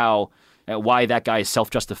and how why that guy is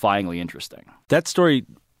self-justifyingly interesting. That story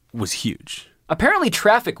was huge. Apparently,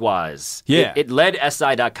 traffic-wise, yeah. it led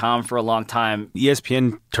SI.com for a long time.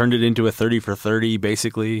 ESPN turned it into a 30 for 30,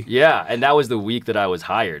 basically. Yeah, and that was the week that I was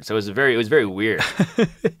hired, so it was very weird.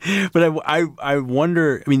 But I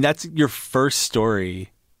wonder. I mean, that's your first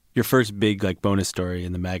story, your first big bonus story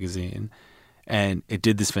in the magazine, and it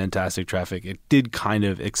did this fantastic traffic. It did kind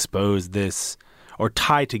of expose this, or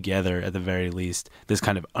tie together at the very least, this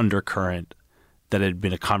kind of undercurrent that had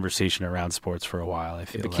been a conversation around sports for a while. I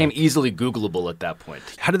feel it became easily Googleable at that point.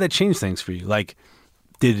 How did that change things for you? Like,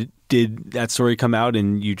 did that story come out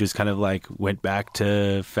and you just kind of went back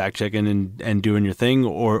to fact checking and doing your thing,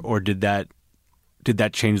 or did that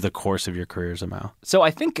change the course of your career somehow? So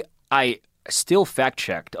I think I still fact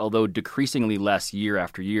checked, although decreasingly less year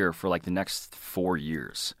after year for the next 4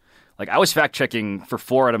 years. I was fact checking for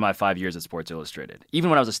 4 out of my 5 years at Sports Illustrated. Even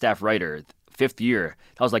when I was a staff writer, 5th year,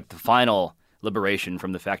 that was the final liberation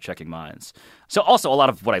from the fact-checking minds. So also a lot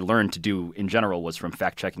of what I learned to do in general was from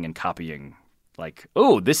fact-checking and copying. Like,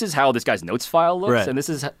 oh, this is how this guy's notes file looks, Right. and this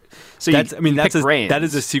is so you pick brains. that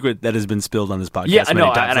is a secret that has been spilled on this podcast. Yeah, many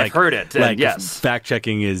no, times. and I've heard it. And Like, yes, fact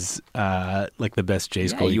checking is like the best J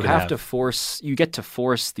school. you can have to force. You get to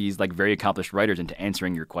force these like very accomplished writers into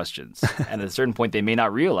answering your questions, and at a certain point, they may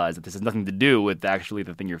not realize that this has nothing to do with actually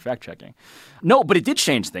the thing you're fact checking. No, but it did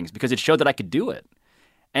change things because it showed that I could do it,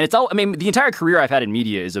 and it's all. I mean, the entire career I've had in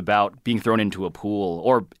media is about being thrown into a pool,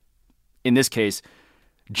 or in this case,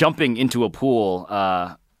 jumping into a pool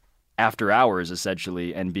after hours,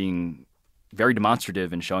 essentially, and being very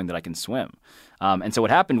demonstrative and showing that I can swim. And so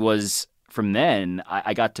what happened was, from then,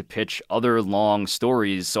 I got to pitch other long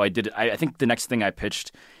stories. So I think the next thing I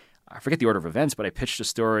pitched, I forget the order of events, but I pitched a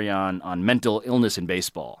story on mental illness in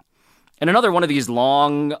baseball. And another one of these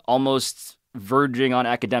long, almost verging on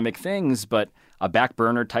academic things, but a back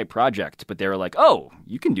burner type project. But they were like, oh,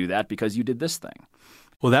 you can do that because you did this thing.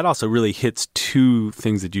 Well, that also really hits two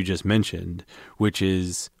things that you just mentioned, which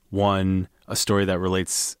is one, a story that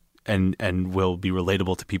relates and will be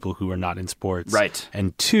relatable to people who are not in sports. Right.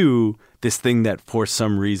 And two, this thing that for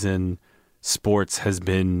some reason sports has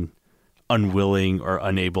been unwilling or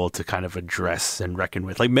unable to kind of address and reckon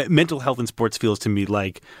with. Like mental health in sports feels to me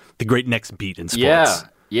like the great next beat in sports.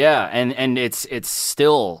 Yeah. And it's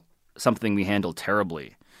still something we handle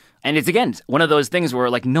terribly. And it's, again, one of those things where,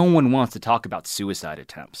 like, no one wants to talk about suicide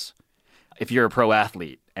attempts. If you're a pro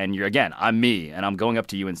athlete and you're, again, I'm me, and I'm going up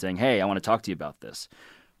to you and saying, hey, I want to talk to you about this.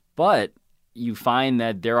 But you find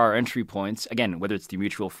that there are entry points, again, whether it's through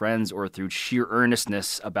mutual friends or through sheer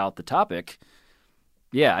earnestness about the topic.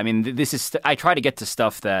 Yeah, I mean, I try to get to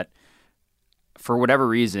stuff that, for whatever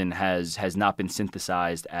reason, has not been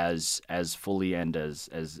synthesized as fully and as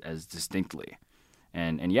distinctly.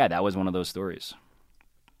 And yeah, that was one of those stories.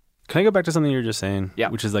 Can I go back to something you were just saying? Yeah.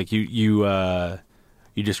 Which is like you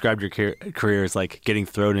described your career as like getting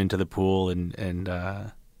thrown into the pool and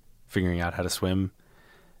figuring out how to swim.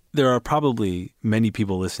 There are probably many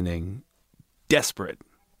people listening desperate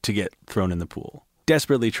to get thrown in the pool,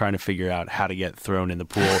 desperately trying to figure out how to get thrown in the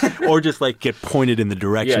pool or just like get pointed in the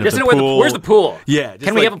direction of the pool. Where's the pool? Yeah.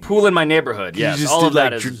 Can we have a pool in my neighborhood? Yes. Just all of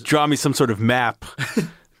that is... draw me some sort of map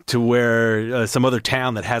to where some other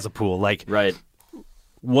town that has a pool. Like, right.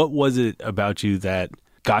 What was it about you that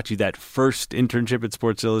got you that first internship at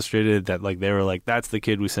Sports Illustrated that like they were like, that's the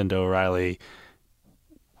kid we sent to O'Reilly.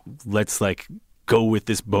 Let's like go with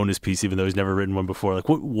this bonus piece, even though he's never written one before. Like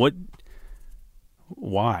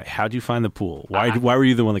why? How'd you find the pool? Why were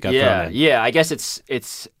you the one that got thrown in? Yeah, I guess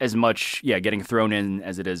it's as much getting thrown in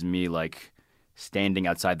as it is me like standing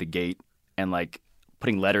outside the gate and like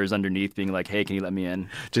putting letters underneath being like, hey, can you let me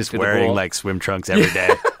in? Just wearing like swim trunks every day.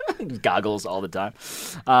 Goggles all the time.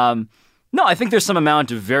 No, I think there's some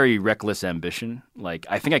amount of very reckless ambition. Like,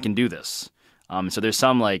 I think I can do this. So there's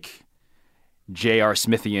some like J.R.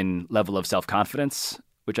 Smithian level of self-confidence,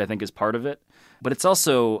 which I think is part of it. But it's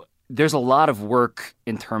also, there's a lot of work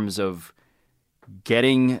in terms of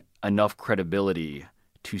getting enough credibility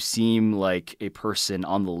to seem like a person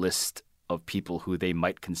on the list of people who they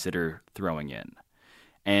might consider throwing in.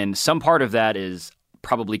 And some part of that is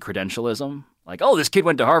probably credentialism. Like, oh, this kid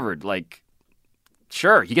went to Harvard. Like,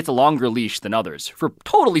 sure, he gets a longer leash than others for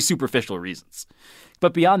totally superficial reasons.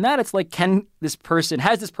 But beyond that, it's like, has this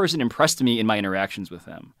person impressed me in my interactions with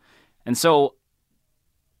them? And so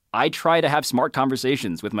I try to have smart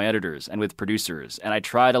conversations with my editors and with producers. And I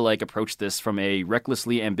try to like approach this from a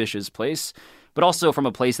recklessly ambitious place, but also from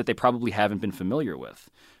a place that they probably haven't been familiar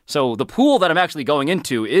with. So the pool that I'm actually going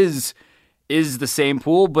into is the same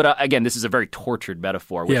pool, but again, this is a very tortured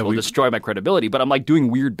metaphor, which will destroy my credibility, but I'm like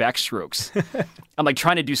doing weird backstrokes. I'm like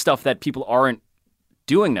trying to do stuff that people aren't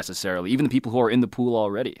doing necessarily, even the people who are in the pool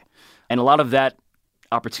already. And a lot of that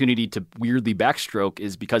opportunity to weirdly backstroke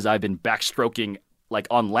is because I've been backstroking like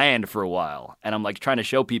on land for a while. And I'm like trying to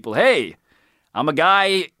show people, hey, I'm a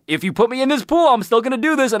guy, if you put me in this pool, I'm still going to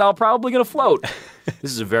do this and I'm probably going to float.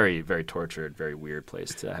 This is a very, very tortured, very weird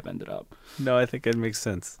place to have ended up. No, I think it makes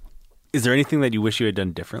sense. Is there anything that you wish you had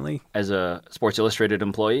done differently? As a Sports Illustrated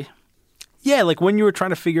employee? Yeah, like when you were trying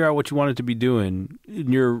to figure out what you wanted to be doing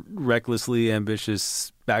in your recklessly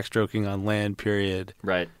ambitious backstroking on land period.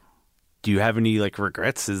 Right. Do you have any like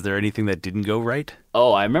regrets? Is there anything that didn't go right?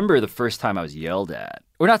 Oh, I remember the first time I was yelled at.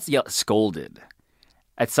 Or not scolded.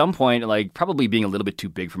 At some point, like probably being a little bit too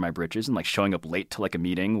big for my britches and like showing up late to like a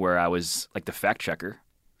meeting where I was like the fact checker.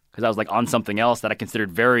 Because I was like on something else that I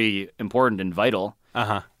considered very important and vital.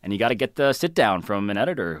 Uh-huh. And you got to get the sit down from an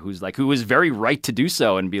editor who was very right to do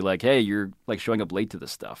so and be like, hey, you're like showing up late to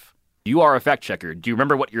this stuff. you are a fact checker. Do you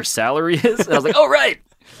remember what your salary is? And I was like, oh, right.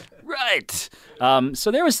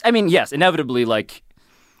 So there was, yes, inevitably, like,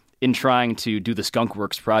 in trying to do the Skunk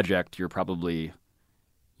Works project, you're probably,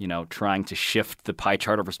 trying to shift the pie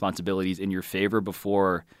chart of responsibilities in your favor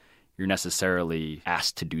before you're necessarily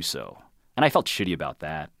asked to do so. And I felt shitty about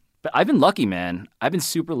that. But I've been lucky, man. I've been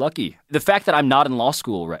super lucky. The fact that I'm not in law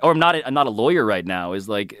school, or I'm not a lawyer right now, is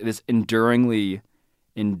like this enduringly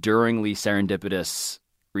serendipitous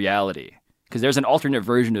reality. Because there's an alternate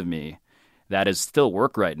version of me that is still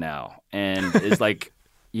work right now and is like,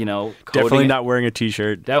 Definitely not wearing a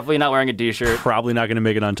T-shirt. Definitely not wearing a T-shirt. Probably not going to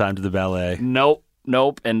make it on time to the ballet. Nope.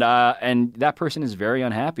 And that person is very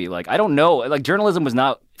unhappy. Like, I don't know. Like, journalism was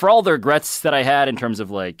not, for all the regrets that I had in terms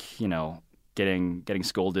of like, getting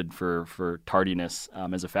scolded for tardiness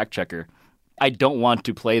as a fact checker. I don't want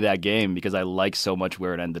to play that game because I like so much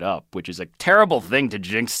where it ended up, which is a terrible thing to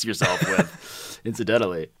jinx yourself with,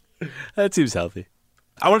 incidentally. That seems healthy.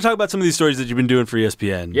 I want to talk about some of these stories that you've been doing for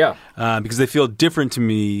ESPN. Yeah. Because they feel different to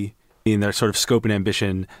me in their sort of scope and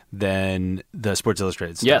ambition than the Sports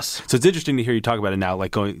Illustrated stuff. Yes. So it's interesting to hear you talk about it now,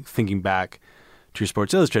 like thinking back to your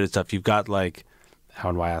Sports Illustrated stuff. You've got like How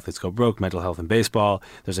and Why Athletes Go Broke, Mental Health in Baseball.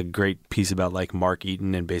 There's a great piece about like Mark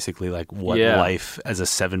Eaton and basically like what life as a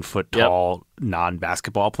 7-foot tall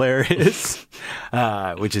non-basketball player is,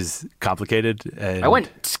 which is complicated. And I went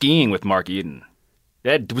skiing with Mark Eaton.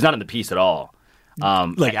 It was not in the piece at all.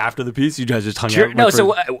 After the piece, you guys just hung out? No,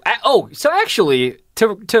 so actually,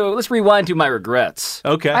 to let's rewind to my regrets.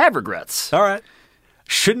 Okay. I have regrets. All right.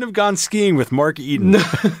 Shouldn't have gone skiing with Mark Eaton.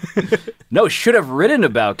 No, should have written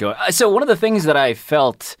about going. So one of the things that I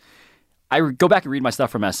felt, I go back and read my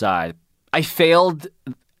stuff from SI. I failed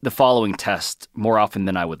the following test more often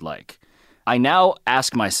than I would like. I now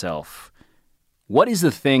ask myself, what is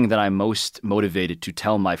the thing that I'm most motivated to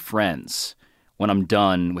tell my friends when I'm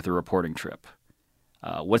done with a reporting trip?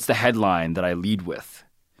 What's the headline that I lead with?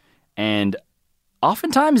 And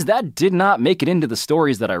oftentimes that did not make it into the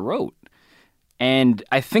stories that I wrote. And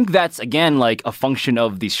I think that's, again, like a function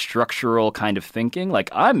of the structural kind of thinking. Like,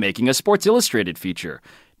 I'm making a Sports Illustrated feature.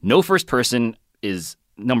 No first person is,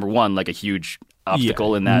 number one, like a huge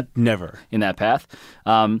obstacle in that path.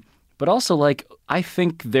 But also, like, I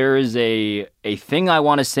think there is a thing I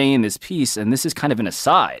want to say in this piece, and this is kind of an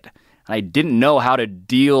aside. I didn't know how to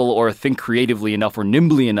deal or think creatively enough or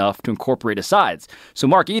nimbly enough to incorporate asides. So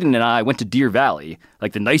Mark Eden and I went to Deer Valley,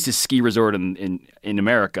 like the nicest ski resort in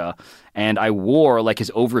America, and I wore like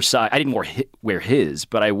his oversized, I didn't wear his,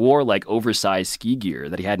 but I wore like oversized ski gear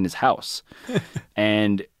that he had in his house.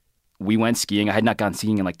 And we went skiing. I had not gone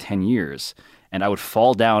skiing in like 10 years. And I would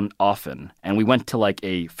fall down often. And we went to like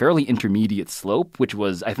a fairly intermediate slope, which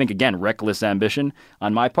was, I think, again, reckless ambition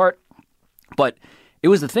on my part. But it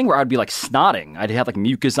was the thing where I'd be like snotting. I'd have like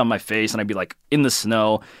mucus on my face and I'd be like in the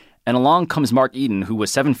snow. And along comes Mark Eden, who was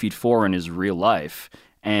 7'4" in his real life.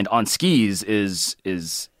 And on skis is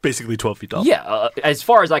basically 12 feet tall. Yeah, as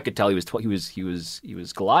far as I could tell, he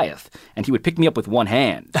was Goliath, and he would pick me up with one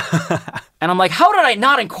hand. And I'm like, how did I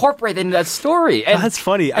not incorporate that into that story? And that's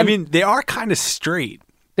funny. I mean, they are kind of straight.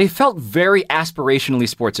 They felt very aspirationally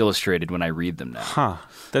Sports Illustrated when I read them now. Huh.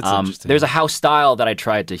 That's interesting. There's a house style that I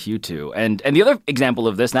tried to hew to, and the other example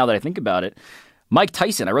of this, now that I think about it, Mike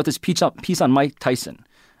Tyson. I wrote this piece on Mike Tyson.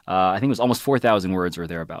 I think it was almost 4,000 words or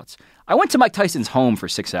thereabouts. I went to Mike Tyson's home for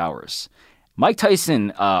 6 hours. Mike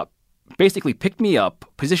Tyson basically picked me up,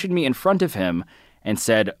 positioned me in front of him, and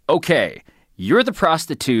said, okay, you're the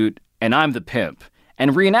prostitute and I'm the pimp,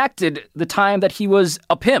 and reenacted the time that he was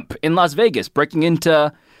a pimp in Las Vegas, breaking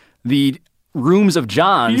into the rooms of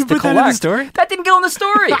John's to collect. That in the story? That didn't go in the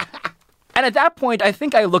story. And at that point, I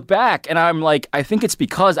think I look back and I'm like, I think it's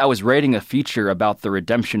because I was writing a feature about the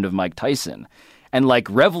redemption of Mike Tyson. And like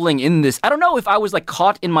reveling in this, I don't know if I was like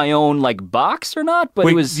caught in my own like box or not, but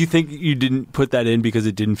Wait, it was. Do you think you didn't put that in because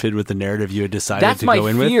it didn't fit with the narrative you had decided to go in with?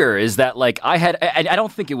 That's my fear, is that like I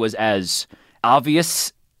don't think it was as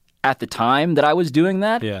obvious at the time that I was doing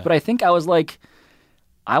that. Yeah. But I think I was like,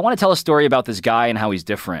 I want to tell a story about this guy and how he's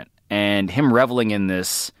different. And him reveling in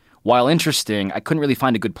this, while interesting, I couldn't really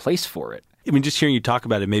find a good place for it. I mean, just hearing you talk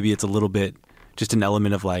about it, maybe it's a little bit just an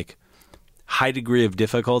element of like high degree of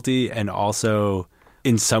difficulty, and also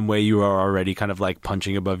in some way you are already kind of like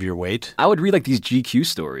punching above your weight. I would read like these GQ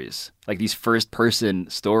stories, like these first person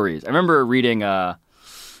stories. I remember reading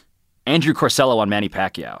Andrew Corsello on Manny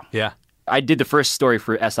Pacquiao. Yeah. I did the first story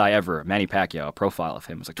for SI ever, Manny Pacquiao, a profile of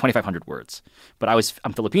him. It was like 2,500 words. But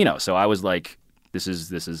I'm Filipino, so I was like This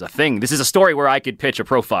is a thing. This is a story where I could pitch a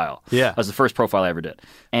profile. Yeah. That was the first profile I ever did.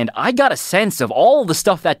 And I got a sense of all the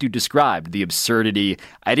stuff that dude described, the absurdity.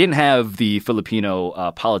 I didn't have the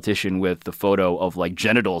Filipino politician with the photo of like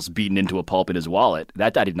genitals beaten into a pulp in his wallet.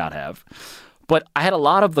 That I did not have. But I had a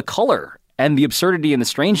lot of the color and the absurdity and the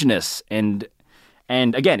strangeness. And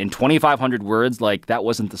again, in 2,500 words, like that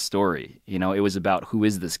wasn't the story. You know, it was about who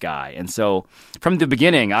is this guy. And so from the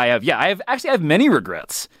beginning, I have many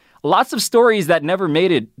regrets. Lots of stories that never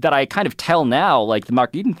made it that I kind of tell now, like the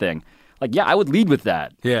Mark Eden thing. Like, yeah, I would lead with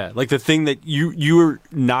that. Yeah, like the thing that you were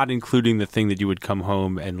not including the thing that you would come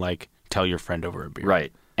home and like tell your friend over a beer.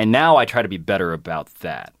 Right. And now I try to be better about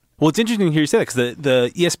that. Well, it's interesting to hear you say that because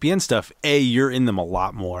the ESPN stuff, you're in them a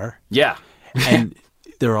lot more. Yeah. And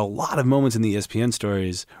there are a lot of moments in the ESPN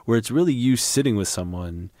stories where it's really you sitting with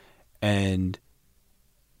someone and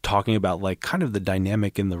talking about like kind of the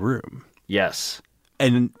dynamic in the room. Yes.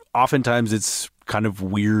 And oftentimes it's kind of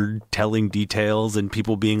weird telling details and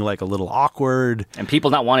people being like a little awkward. And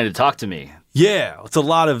people not wanting to talk to me. Yeah, it's a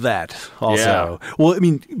lot of that also. Yeah. Well, I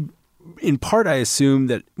mean, in part, I assume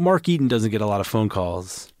that Mark Eden doesn't get a lot of phone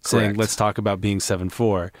calls saying, let's talk about being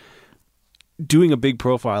 7'4". Doing a big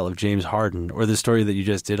profile of James Harden or the story that you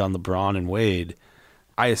just did on LeBron and Wade,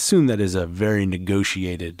 I assume that is a very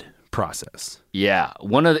negotiated process. Yeah.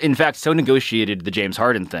 In fact, so negotiated the James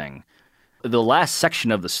Harden thing. The last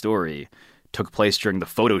section of the story took place during the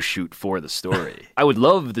photo shoot for the story. I would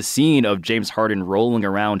love the scene of James Harden rolling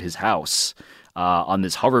around his house on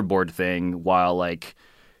this hoverboard thing while like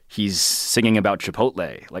he's singing about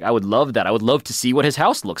Chipotle. Like I would love that. I would love to see what his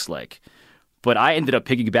house looks like. But I ended up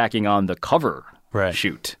piggybacking on the cover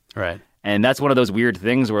shoot. Right. And that's one of those weird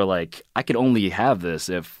things where like I could only have this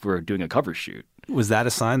if we're doing a cover shoot. Was that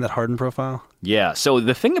a sign, that Harden profile? Yeah. So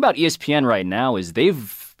the thing about ESPN right now is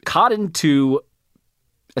they've caught into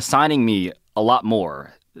assigning me a lot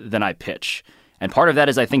more than I pitch. And part of that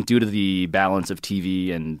is, I think, due to the balance of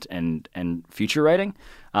TV and feature writing.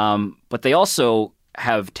 But they also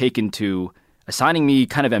have taken to assigning me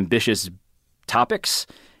kind of ambitious topics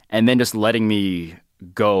and then just letting me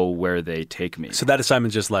go where they take me. So that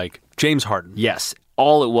assignment's just like James Harden. Yes.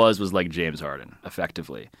 All it was like James Harden,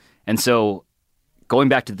 effectively. And so going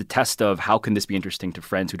back to the test of how can this be interesting to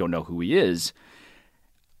friends who don't know who he is,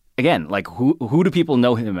 again, like who do people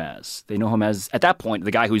know him as? They know him as, at that point,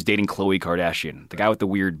 the guy who's dating Khloe Kardashian, the guy with the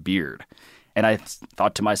weird beard. And I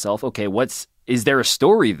thought to myself, okay, is there a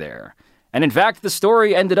story there? And in fact, the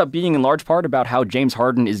story ended up being in large part about how James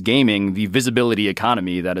Harden is gaming the visibility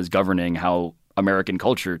economy that is governing how American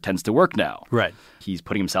culture tends to work now. Right. He's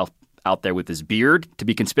putting himself out there with his beard to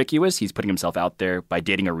be conspicuous. He's putting himself out there by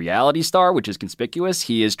dating a reality star, which is conspicuous.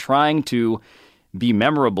 He is trying to be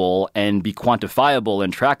memorable and be quantifiable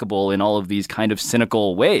and trackable in all of these kind of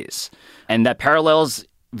cynical ways. And that parallels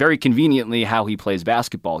very conveniently how he plays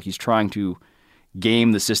basketball. He's trying to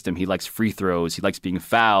game the system. He likes free throws. He likes being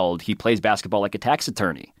fouled. He plays basketball like a tax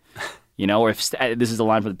attorney. You know, or if this is the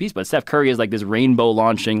line for the piece, but Steph Curry is like this rainbow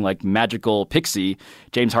launching, like magical pixie.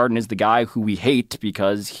 James Harden is the guy who we hate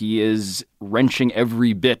because he is wrenching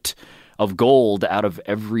every bit of gold out of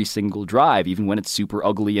every single drive, even when it's super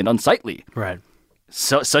ugly and unsightly. Right.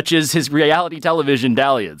 So, such is his reality television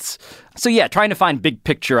dalliance. So yeah, trying to find big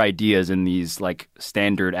picture ideas in these like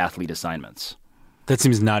standard athlete assignments. That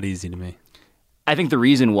seems not easy to me. I think the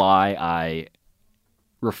reason why I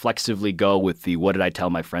reflexively go with the what did I tell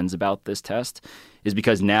my friends about this test is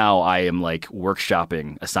because now I am like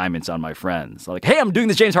workshopping assignments on my friends. Like, hey, I'm doing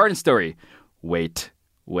this James Harden story. Wait.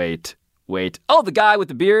 Oh, the guy with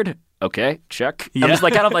the beard? Okay, check. Yeah. I'm just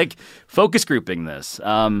like kind of like focus grouping this.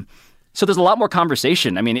 So there's a lot more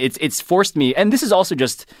conversation. I mean, it's forced me, and this is also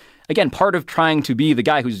just, again, part of trying to be the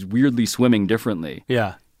guy who's weirdly swimming differently.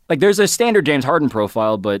 Yeah. Like there's a standard James Harden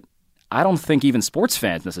profile, but I don't think even sports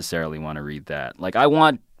fans necessarily want to read that. Like I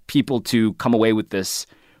want people to come away with this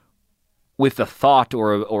with a thought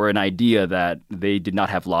or an idea that they did not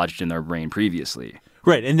have lodged in their brain previously.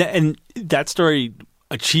 Right, and that story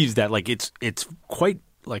achieves that. Like it's quite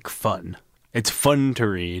like fun. It's fun to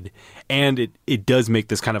read, and it does make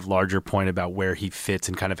this kind of larger point about where he fits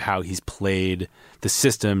and kind of how he's played the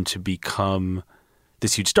system to become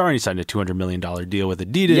this huge star, and he signed a $200 million deal with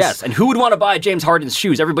Adidas. Yes, and who would want to buy James Harden's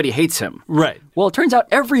shoes? Everybody hates him. Right. Well, it turns out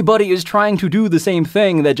everybody is trying to do the same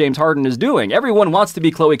thing that James Harden is doing. Everyone wants to be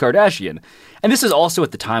Khloe Kardashian. And this is also at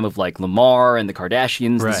the time of like Lamar and the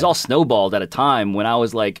Kardashians. Right. This is all snowballed at a time when I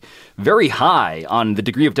was like very high on the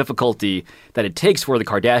degree of difficulty that it takes for the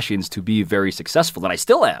Kardashians to be very successful, and I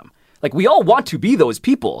still am. Like we all want to be those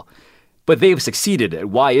people, but they've succeeded.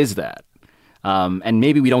 Why is that? And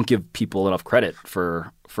maybe we don't give people enough credit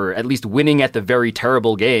for at least winning at the very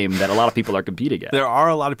terrible game that a lot of people are competing at. There are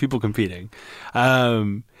a lot of people competing.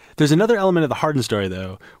 There's another element of the Harden story,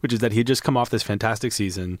 though, which is that he had just come off this fantastic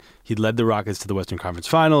season. He'd led the Rockets to the Western Conference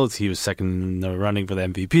Finals. He was second in the running for the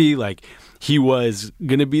MVP. Like, he was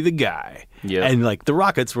going to be the guy. Yeah. And, like, the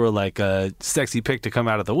Rockets were, like, a sexy pick to come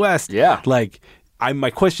out of the West. Yeah. Like,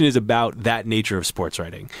 my question is about that nature of sports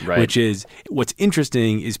writing, right. which is what's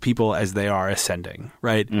interesting is people as they are ascending,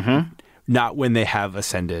 right? Mm-hmm. Not when they have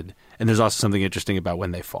ascended. And there's also something interesting about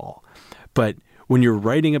when they fall. But when you're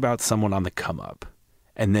writing about someone on the come up,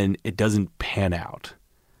 and then it doesn't pan out,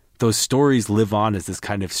 those stories live on as this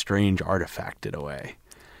kind of strange artifact in a way.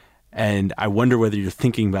 And I wonder whether you're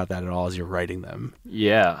thinking about that at all as you're writing them.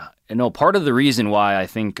 Yeah. And no, part of the reason why I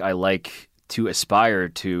think I like to aspire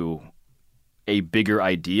to a bigger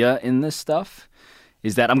idea in this stuff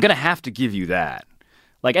is that I'm going to have to give you that.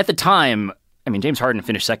 Like, at the time, I mean, James Harden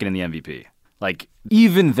finished second in the MVP. Like,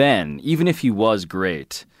 even then, even if he was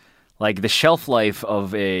great, like, the shelf life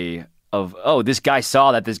of this guy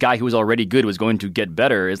saw that this guy who was already good was going to get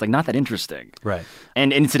better is, like, not that interesting. Right.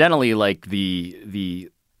 And incidentally, like,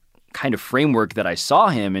 the kind of framework that I saw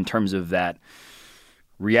him in terms of that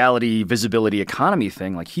reality, visibility, economy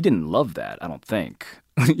thing, like, he didn't love that, I don't think.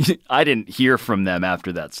 I didn't hear from them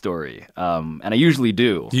after that story. And I usually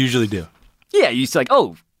do. You usually do. Yeah, you say, like,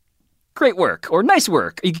 oh, great work or nice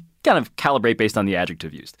work. You kind of calibrate based on the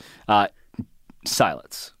adjective used.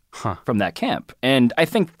 Silence from that camp. And I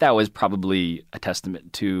think that was probably a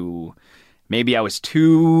testament to maybe I was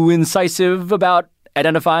too incisive about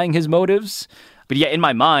identifying his motives. But yeah, in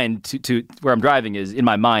my mind, to where I'm driving is, in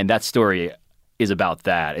my mind, that story is about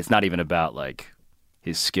that. It's not even about, like,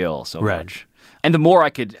 his skill so much. And the more I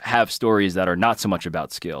could have stories that are not so much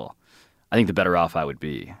about skill, I think the better off I would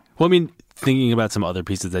be. Well, I mean, thinking about some other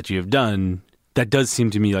pieces that you have done, that does seem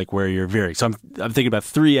to me like where you're veering. So I'm thinking about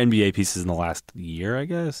 3 NBA pieces in the last year, I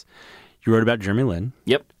guess. You wrote about Jeremy Lin.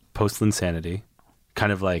 Yep. Post-Linsanity.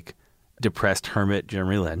 Kind of like depressed hermit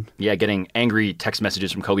Jeremy Lin. Yeah, getting angry text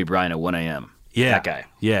messages from Kobe Bryant at 1 a.m. Yeah. That guy.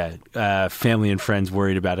 Yeah. Family and friends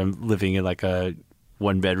worried about him living in like a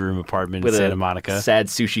 1-bedroom apartment with in Santa Monica. A sad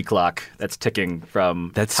sushi clock that's ticking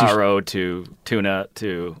from taro to tuna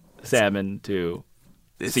to salmon to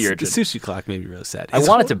sea urchin. The sushi clock made me really sad. I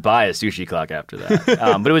wanted to buy a sushi clock after that,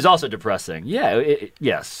 but it was also depressing. Yeah,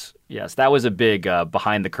 yes. That was a big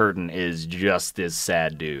behind the curtain is just this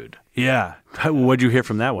sad dude. Yeah. What'd you hear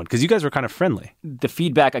from that one? Because you guys were kind of friendly. The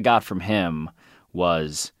feedback I got from him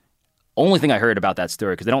was only thing I heard about that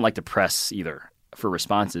story, because they don't like to press either for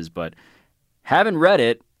responses, but haven't read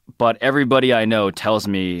it, but everybody I know tells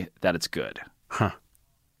me that it's good. Huh.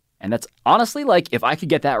 And that's honestly, like, if I could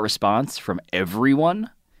get that response from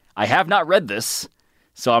everyone, I have not read this,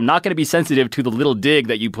 so I'm not going to be sensitive to the little dig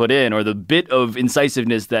that you put in or the bit of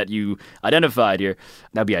incisiveness that you identified here.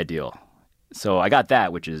 That'd be ideal. So I got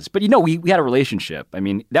that, which is, but we had a relationship. I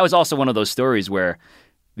mean, that was also one of those stories where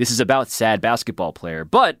this is about sad basketball player,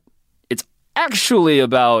 but it's actually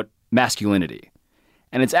about masculinity.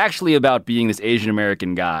 And it's actually about being this Asian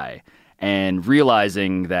American guy and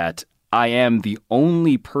realizing that I am the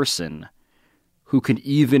only person who can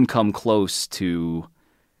even come close to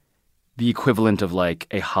the equivalent of, like,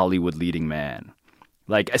 a Hollywood leading man.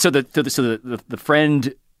 Like, so the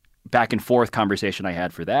friend back and forth conversation I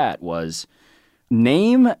had for that was,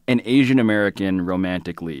 name an Asian American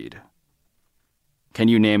romantic lead. Can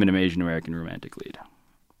you name an Asian American romantic lead?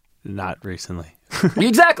 Not recently.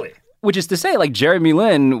 Exactly. Which is to say, like, Jeremy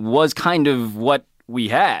Lin was kind of what we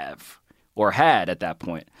have or had at that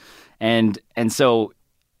point. And so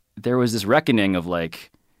there was this reckoning of, like,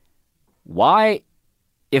 why,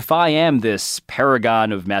 if I am this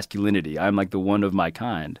paragon of masculinity, I'm like the one of my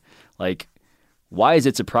kind, like, why is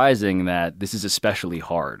it surprising that this is especially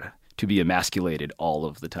hard to be emasculated all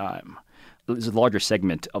of the time? There's a larger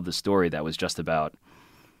segment of the story that was just about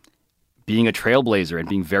being a trailblazer and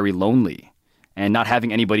being very lonely and not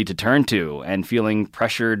having anybody to turn to and feeling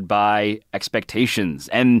pressured by expectations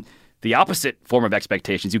and the opposite form of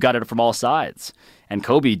expectations. You got it from all sides. And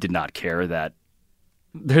Kobe did not care that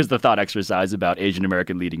there's the thought exercise about Asian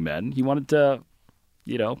American leading men. He wanted to,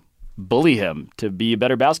 bully him to be a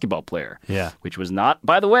better basketball player. Yeah. Which was not,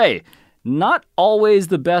 by the way, not always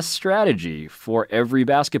the best strategy for every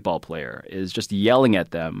basketball player, is just yelling at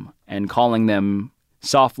them and calling them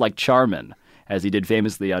soft like Charmin, as he did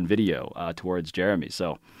famously on video towards Jeremy.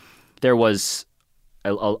 So there was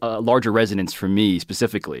a larger resonance for me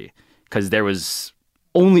specifically, because there was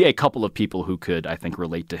only a couple of people who could, I think,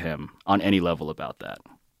 relate to him on any level about that.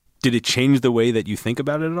 Did it change the way that you think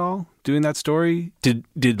about it at all, doing that story? Did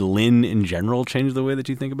Lynn in general change the way that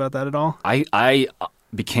you think about that at all? I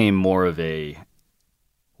became more of a,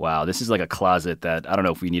 wow, this is like a closet that I don't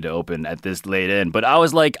know if we need to open at this late in. But I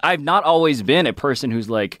was like, I've not always been a person who's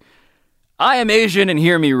like, I am Asian and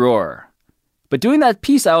hear me roar. But doing that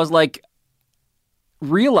piece, I was like,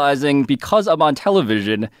 realizing because I'm on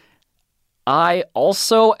television, I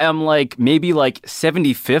also am like maybe like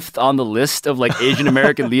 75th on the list of like Asian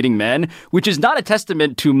American leading men, which is not a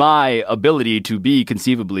testament to my ability to be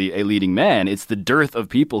conceivably a leading man. It's the dearth of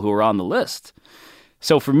people who are on the list.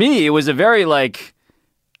 So for me, it was a very like,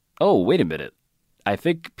 oh, wait a minute. I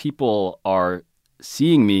think people are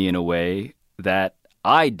seeing me in a way that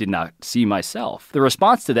I did not see myself. The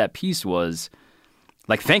response to that piece was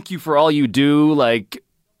like, thank you for all you do. Like,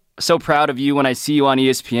 so proud of you when I see you on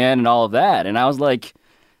ESPN and all of that. And I was like,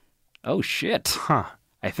 oh, shit. Huh.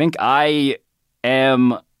 I think I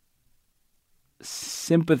am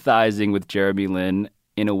sympathizing with Jeremy Lin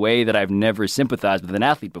in a way that I've never sympathized with an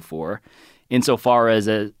athlete before, insofar as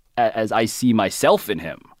I see myself in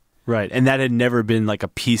him. Right. And that had never been like a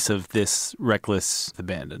piece of this reckless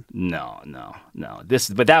abandon. No.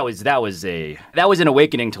 But that was an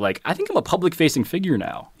awakening to like, I think I'm a public facing figure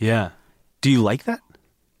now. Yeah. Do you like that?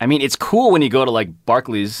 I mean, it's cool when you go to like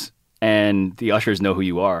Barclays and the ushers know who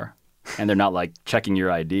you are and they're not like checking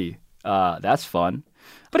your ID. That's fun.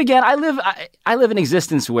 But again, I live an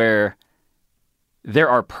existence where there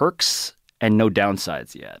are perks and no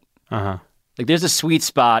downsides yet. Uh-huh. Like there's a sweet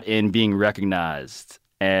spot in being recognized.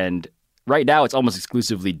 And right now it's almost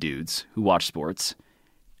exclusively dudes who watch sports.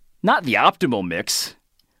 Not the optimal mix,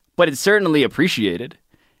 but it's certainly appreciated.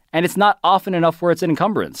 And it's not often enough where it's an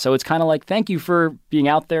encumbrance. So it's kind of like, thank you for being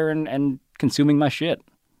out there and consuming my shit.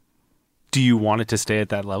 Do you want it to stay at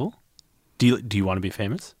that level? Do you want to be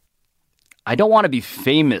famous? I don't want to be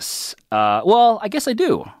famous. Well, I guess I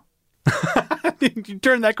do. You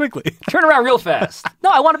turn that quickly. Turn around real fast. No,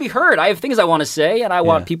 I want to be heard. I have things I want to say, and I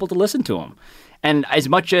want people to listen to them. And as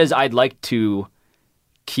much as I'd like to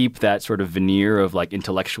keep that sort of veneer of like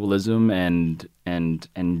intellectualism and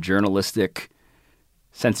journalistic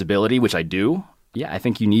sensibility, which I do, I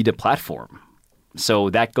think you need a platform. So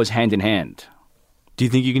that goes hand in hand. Do you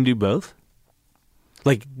think you can do both?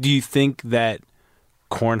 Like, do you think that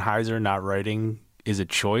Kornheiser not writing is a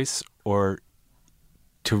choice, or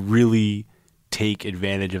to really take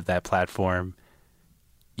advantage of that platform,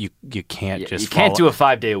 you can't just you can't do a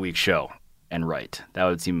 5-day-a-week show and write. That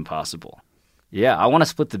would seem impossible. Yeah, I want to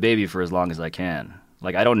split the baby for as long as I can.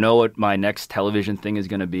 Like, I don't know what my next television thing is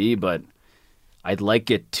going to be, but I'd like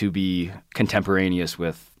it to be contemporaneous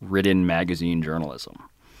with written magazine journalism,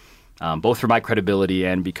 both for my credibility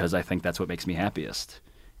and because I think that's what makes me happiest.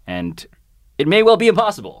 And it may well be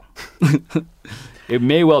impossible. It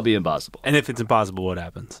may well be impossible. And if it's impossible, what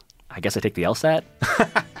happens? I guess I take the LSAT.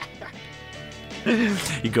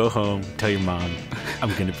 You go home, tell your mom, I'm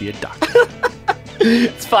going to be a doctor.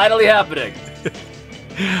 It's finally happening.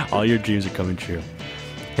 All your dreams are coming true.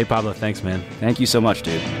 Hey, Pablo, thanks, man. Thank you so much,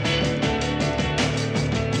 dude.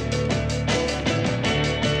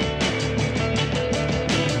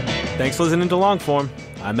 Thanks for listening to Longform.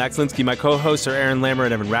 I'm Max Linsky. My co-hosts are Aaron Lammer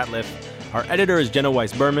and Evan Ratliff. Our editor is Jenna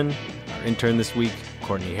Weiss-Berman. Our intern this week,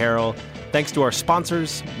 Courtney Harrell. Thanks to our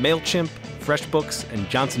sponsors, MailChimp, FreshBooks, and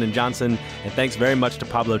Johnson & Johnson. And thanks very much to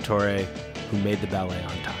Pablo Torre, who made the ballet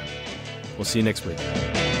on time. We'll see you next week.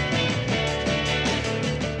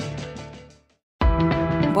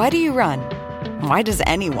 Why do you run? Why does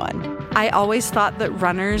anyone? I always thought that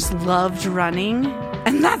runners loved running,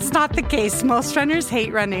 and that's not the case. Most runners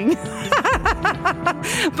hate running,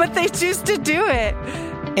 but they choose to do it.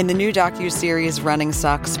 In the new docuseries Running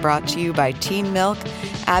Sucks, brought to you by Team Milk,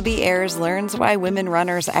 Abby Ayers learns why women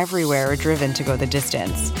runners everywhere are driven to go the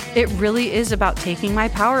distance. It really is about taking my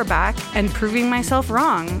power back and proving myself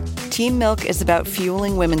wrong. Team Milk is about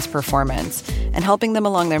fueling women's performance and helping them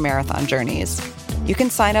along their marathon journeys. You can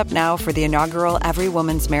sign up now for the inaugural Every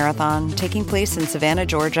Woman's Marathon taking place in Savannah,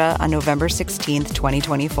 Georgia on November 16th,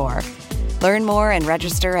 2024. Learn more and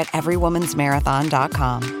register at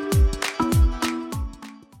everywomansmarathon.com.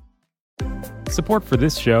 Support for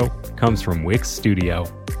this show comes from Wix Studio.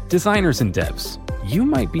 Designers and devs, you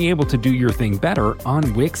might be able to do your thing better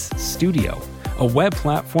on Wix Studio, a web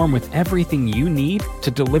platform with everything you need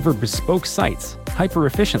to deliver bespoke sites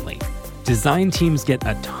hyper-efficiently. Design teams get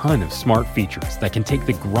a ton of smart features that can take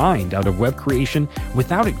the grind out of web creation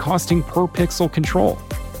without it costing per pixel control.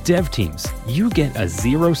 Dev teams, you get a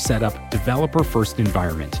zero-setup, developer-first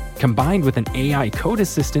environment, combined with an AI code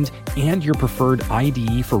assistant and your preferred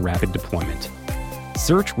IDE for rapid deployment.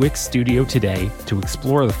 Search Wix Studio today to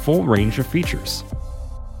explore the full range of features.